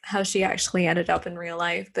 how she actually ended up in real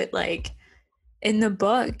life. But, like, in the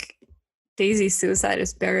book, Daisy's suicide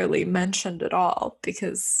is barely mentioned at all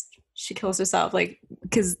because she kills herself. Like,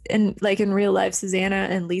 because in real life, Susanna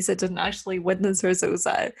and Lisa didn't actually witness her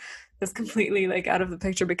suicide. It's completely like out of the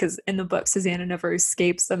picture because in the book, Susanna never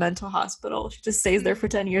escapes the mental hospital. She just stays there for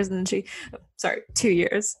 10 years and then 2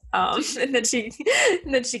 years. And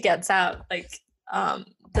then she gets out. Like,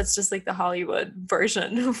 that's just like the Hollywood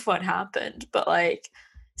version of what happened. But like,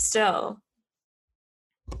 still,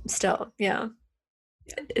 yeah.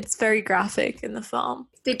 It's very graphic in the film.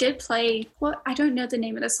 They did play, I don't know the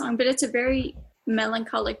name of the song, but it's a very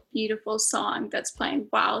melancholic, beautiful song that's playing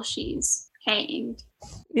while she's hanged.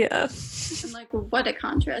 Yeah. And like, what a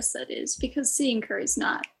contrast that is, because seeing her it's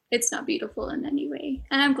not beautiful in any way.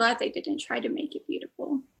 And I'm glad they didn't try to make it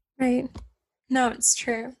beautiful. Right. No, it's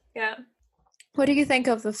true. Yeah. What do you think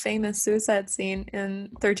of the famous suicide scene in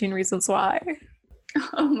 13 Reasons Why?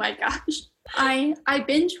 Oh my gosh. I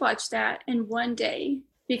binge watched that in one day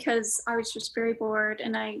because I was just very bored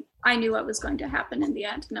and I knew what was going to happen in the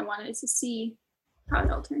end and I wanted to see how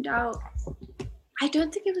it all turned out. I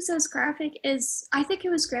don't think it was as graphic as, I think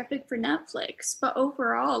it was graphic for Netflix, but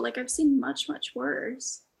overall, like I've seen much, much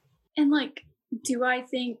worse. And like, do I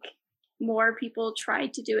think more people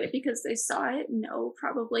tried to do it because they saw it? No,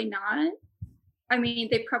 probably not. I mean,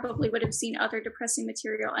 they probably would have seen other depressing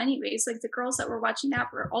material anyways. Like the girls that were watching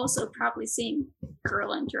that were also probably seeing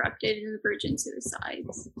Girl Interrupted and the Virgin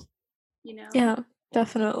Suicides, Yeah,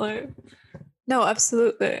 definitely. No,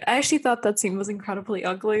 absolutely. I actually thought that scene was incredibly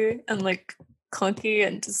ugly and like clunky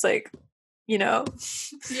and just like, Yeah.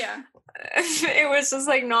 It was just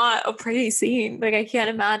like not a pretty scene. Like I can't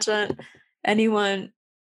imagine anyone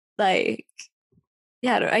like,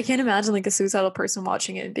 yeah, I can't imagine like a suicidal person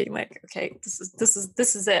watching it and being like, okay, this is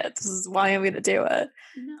it. This is why I'm going to do it.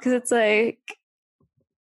 Because it's like,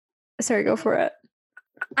 sorry, go for it.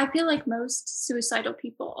 I feel like most suicidal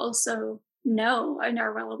people also know and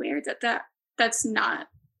are well aware that that's not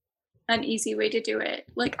an easy way to do it.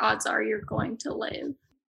 Like, odds are you're going to live.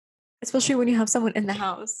 Especially when you have someone in the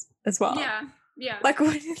house as well. Yeah. Like,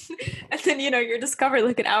 and then, you're discovered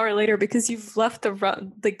like an hour later because you've left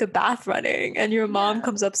the bath running, and your mom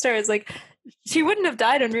comes upstairs. Like, she wouldn't have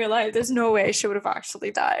died in real life. There's no way she would have actually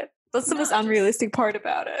died. That's the most unrealistic part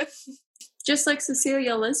about it. Just like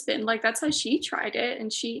Cecilia Lisbon, like that's how she tried it,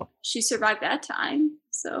 and she survived that time.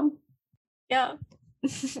 So yeah.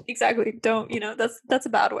 Exactly. Don't, that's a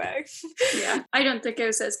bad way. Yeah. I don't think it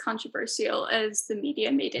was as controversial as the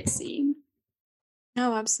media made it seem.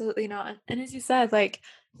 No, absolutely not. And as you said, like,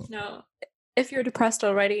 if you're depressed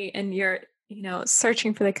already and you're,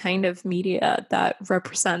 searching for the kind of media that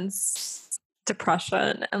represents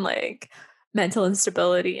depression and like mental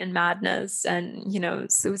instability and madness and,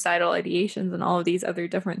 suicidal ideations and all of these other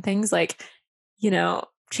different things, like,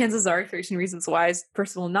 chances are 13 Reasons Why is,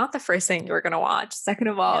 first of all, not the first thing you're going to watch. Second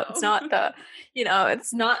of all, it's not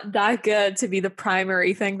it's not that good to be the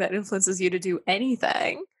primary thing that influences you to do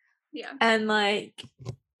anything. Yeah. And like,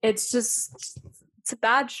 it's a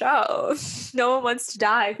bad show. No one wants to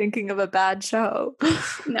die thinking of a bad show.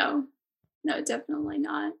 No, definitely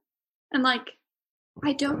not. And like,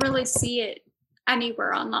 I don't really see it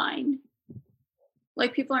anywhere online.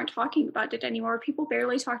 Like, people aren't talking about it anymore. People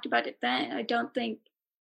barely talked about it then. I don't think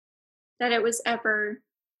that it was ever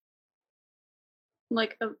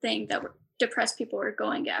like a thing that depressed people were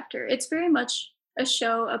going after. It's very much a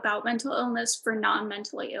show about mental illness for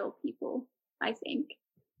non-mentally ill people, I think.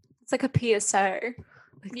 It's like a PSA.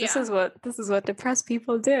 Like, this is what depressed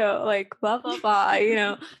people do. Like, blah, blah, blah.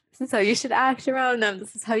 This is how you should act around them.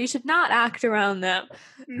 This is how you should not act around them.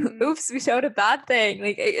 Mm-hmm. Oops, we showed a bad thing.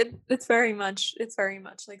 Like, it's very much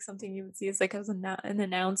like something you would see as like as an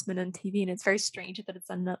announcement on TV. And it's very strange that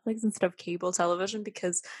it's on Netflix instead of cable television,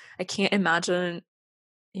 because I can't imagine,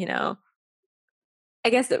 I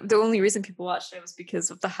guess the only reason people watched it was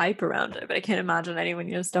because of the hype around it, but I can't imagine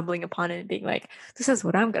anyone, stumbling upon it and being like, this is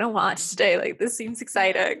what I'm going to watch today. Like, this seems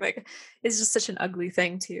exciting. Like, it's just such an ugly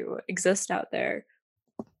thing to exist out there.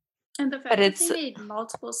 And the fact that they made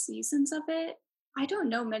multiple seasons of it, I don't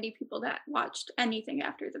know many people that watched anything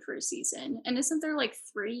after the first season. And isn't there like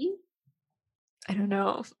 3? I don't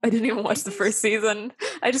know. I didn't even watch the first season.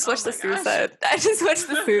 I just watched the suicide. I just watched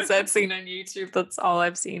the suicide scene on YouTube. That's all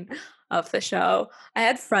I've seen of the show. I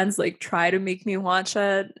had friends like try to make me watch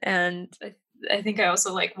it, and I think I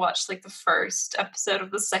also like watched like the first episode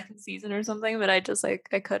of the second season or something, but I just like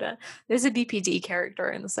I couldn't. There's a BPD character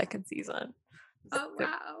in the second season. Oh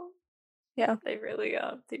wow. Yeah, they really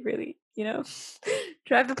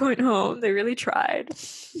drive the point home. They really tried.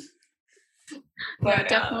 But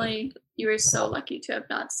definitely, you were so lucky to have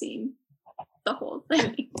not seen the whole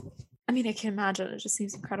thing. I mean, I can imagine. It just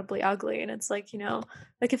seems incredibly ugly. And it's like,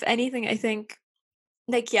 like if anything, I think,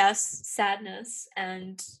 like, yes, sadness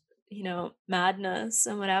and, madness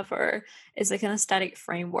and whatever is like an aesthetic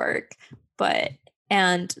framework.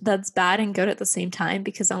 And that's bad and good at the same time,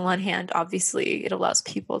 because on one hand, obviously, it allows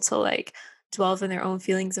people to like dwell in their own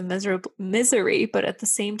feelings of misery. But at the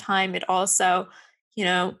same time, it also,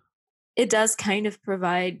 it does kind of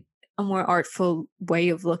provide a more artful way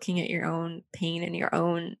of looking at your own pain and your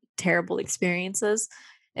own terrible experiences.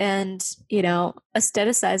 And,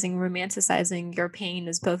 aestheticizing, romanticizing your pain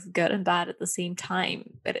is both good and bad at the same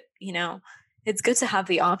time. But, it's good to have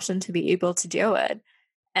the option to be able to do it.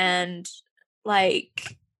 And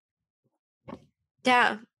like,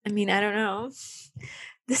 yeah, I mean, I don't know.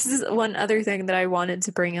 This is one other thing that I wanted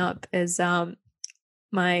to bring up is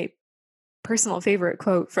my personal favorite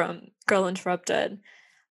quote from Girl Interrupted.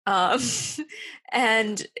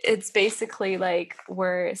 And it's basically like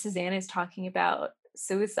where Susanna is talking about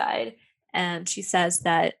suicide, and she says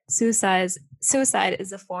that suicide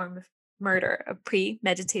is a form of murder, a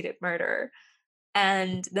premeditated murder.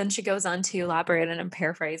 And then she goes on to elaborate, and I'm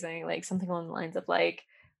paraphrasing, like something along the lines of like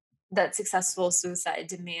that successful suicide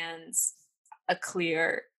demands a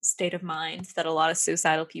clear state of mind that a lot of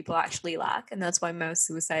suicidal people actually lack. And that's why most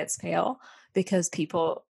suicides fail, because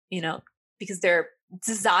people, because their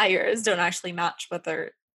desires don't actually match with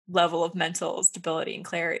their level of mental stability and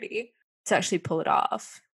clarity to actually pull it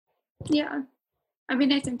off. Yeah. I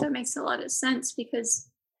mean, I think that makes a lot of sense, because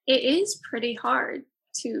it is pretty hard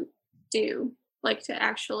to do, like to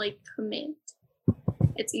actually commit.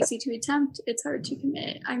 It's easy to attempt, it's hard to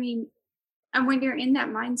commit. I mean, and when you're in that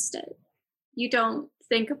mindset, you don't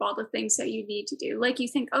think of all the things that you need to do. Like you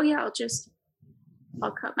think, oh yeah,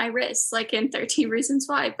 I'll cut my wrists, like in 13 Reasons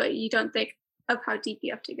Why, but you don't think of how deep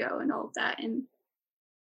you have to go and all of that.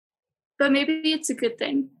 But maybe it's a good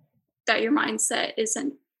thing that your mindset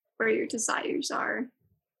isn't where your desires are,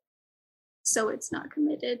 so it's not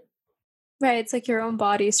committed. Right. It's like your own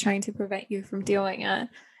body is trying to prevent you from doing it.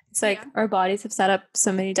 It's like our bodies have set up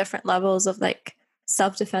so many different levels of like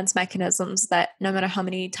self-defense mechanisms that no matter how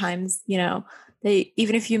many times,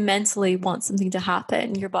 even if you mentally want something to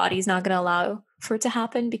happen, your body's not going to allow for it to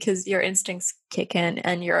happen because your instincts kick in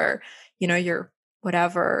and your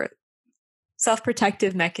whatever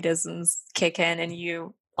self-protective mechanisms kick in and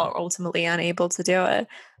you are ultimately unable to do it.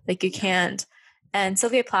 Like you can't. And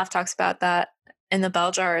Sylvia Plath talks about that in The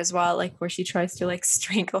Bell Jar as well, like where she tries to like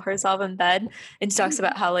strangle herself in bed. And she talks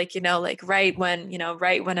about how like, right when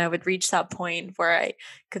I would reach that point where I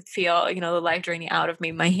could feel, the life draining out of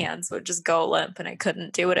me, my hands would just go limp and I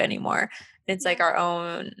couldn't do it anymore. And it's like our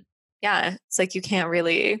own, it's like you can't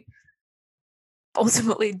really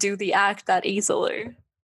ultimately do the act that easily.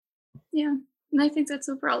 Yeah. And I think that's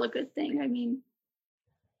overall a good thing. I mean,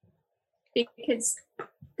 because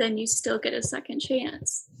then you still get a second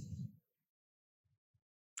chance.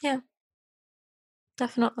 Yeah,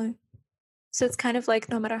 definitely. So it's kind of like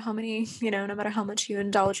no matter how much you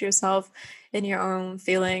indulge yourself in your own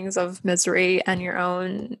feelings of misery and your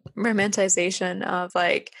own romanticization of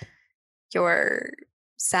like your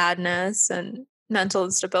sadness and mental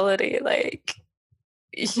instability, like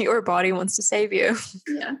your body wants to save you.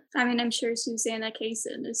 Yeah. I mean, I'm sure Susanna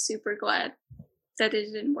Kaysen is super glad that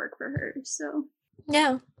it didn't work for her. So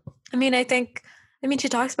yeah. I mean, she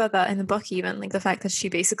talks about that in the book, even like the fact that she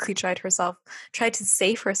basically tried to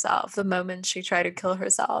save herself the moment she tried to kill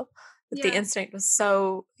herself. But the instinct was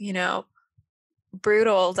so,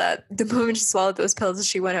 brutal that the moment she swallowed those pills,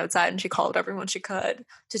 she went outside and she called everyone she could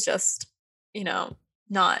to just,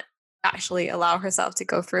 not actually allow herself to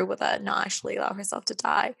go through with it, not actually allow herself to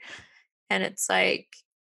die. And it's like,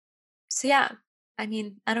 so yeah, I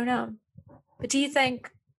mean, I don't know. But do you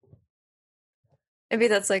think, maybe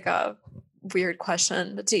that's like a weird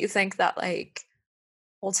question, but do you think that like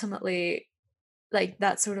ultimately like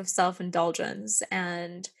that sort of self-indulgence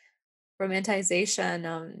and romanticization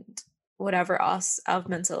and whatever else of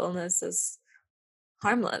mental illness is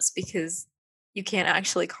harmless because you can't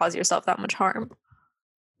actually cause yourself that much harm?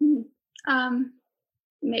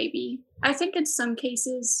 Maybe. I think in some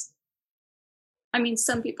cases, I mean,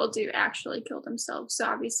 some people do actually kill themselves, so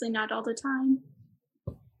obviously not all the time.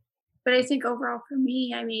 But I think overall for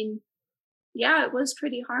me, I mean, yeah, it was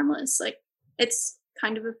pretty harmless. Like, it's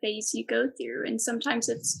kind of a phase you go through, and sometimes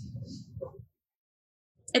it's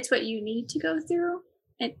what you need to go through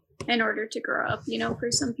in order to grow up,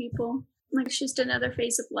 for some people. Like, it's just another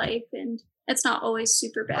phase of life, and it's not always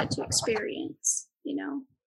super bad to experience.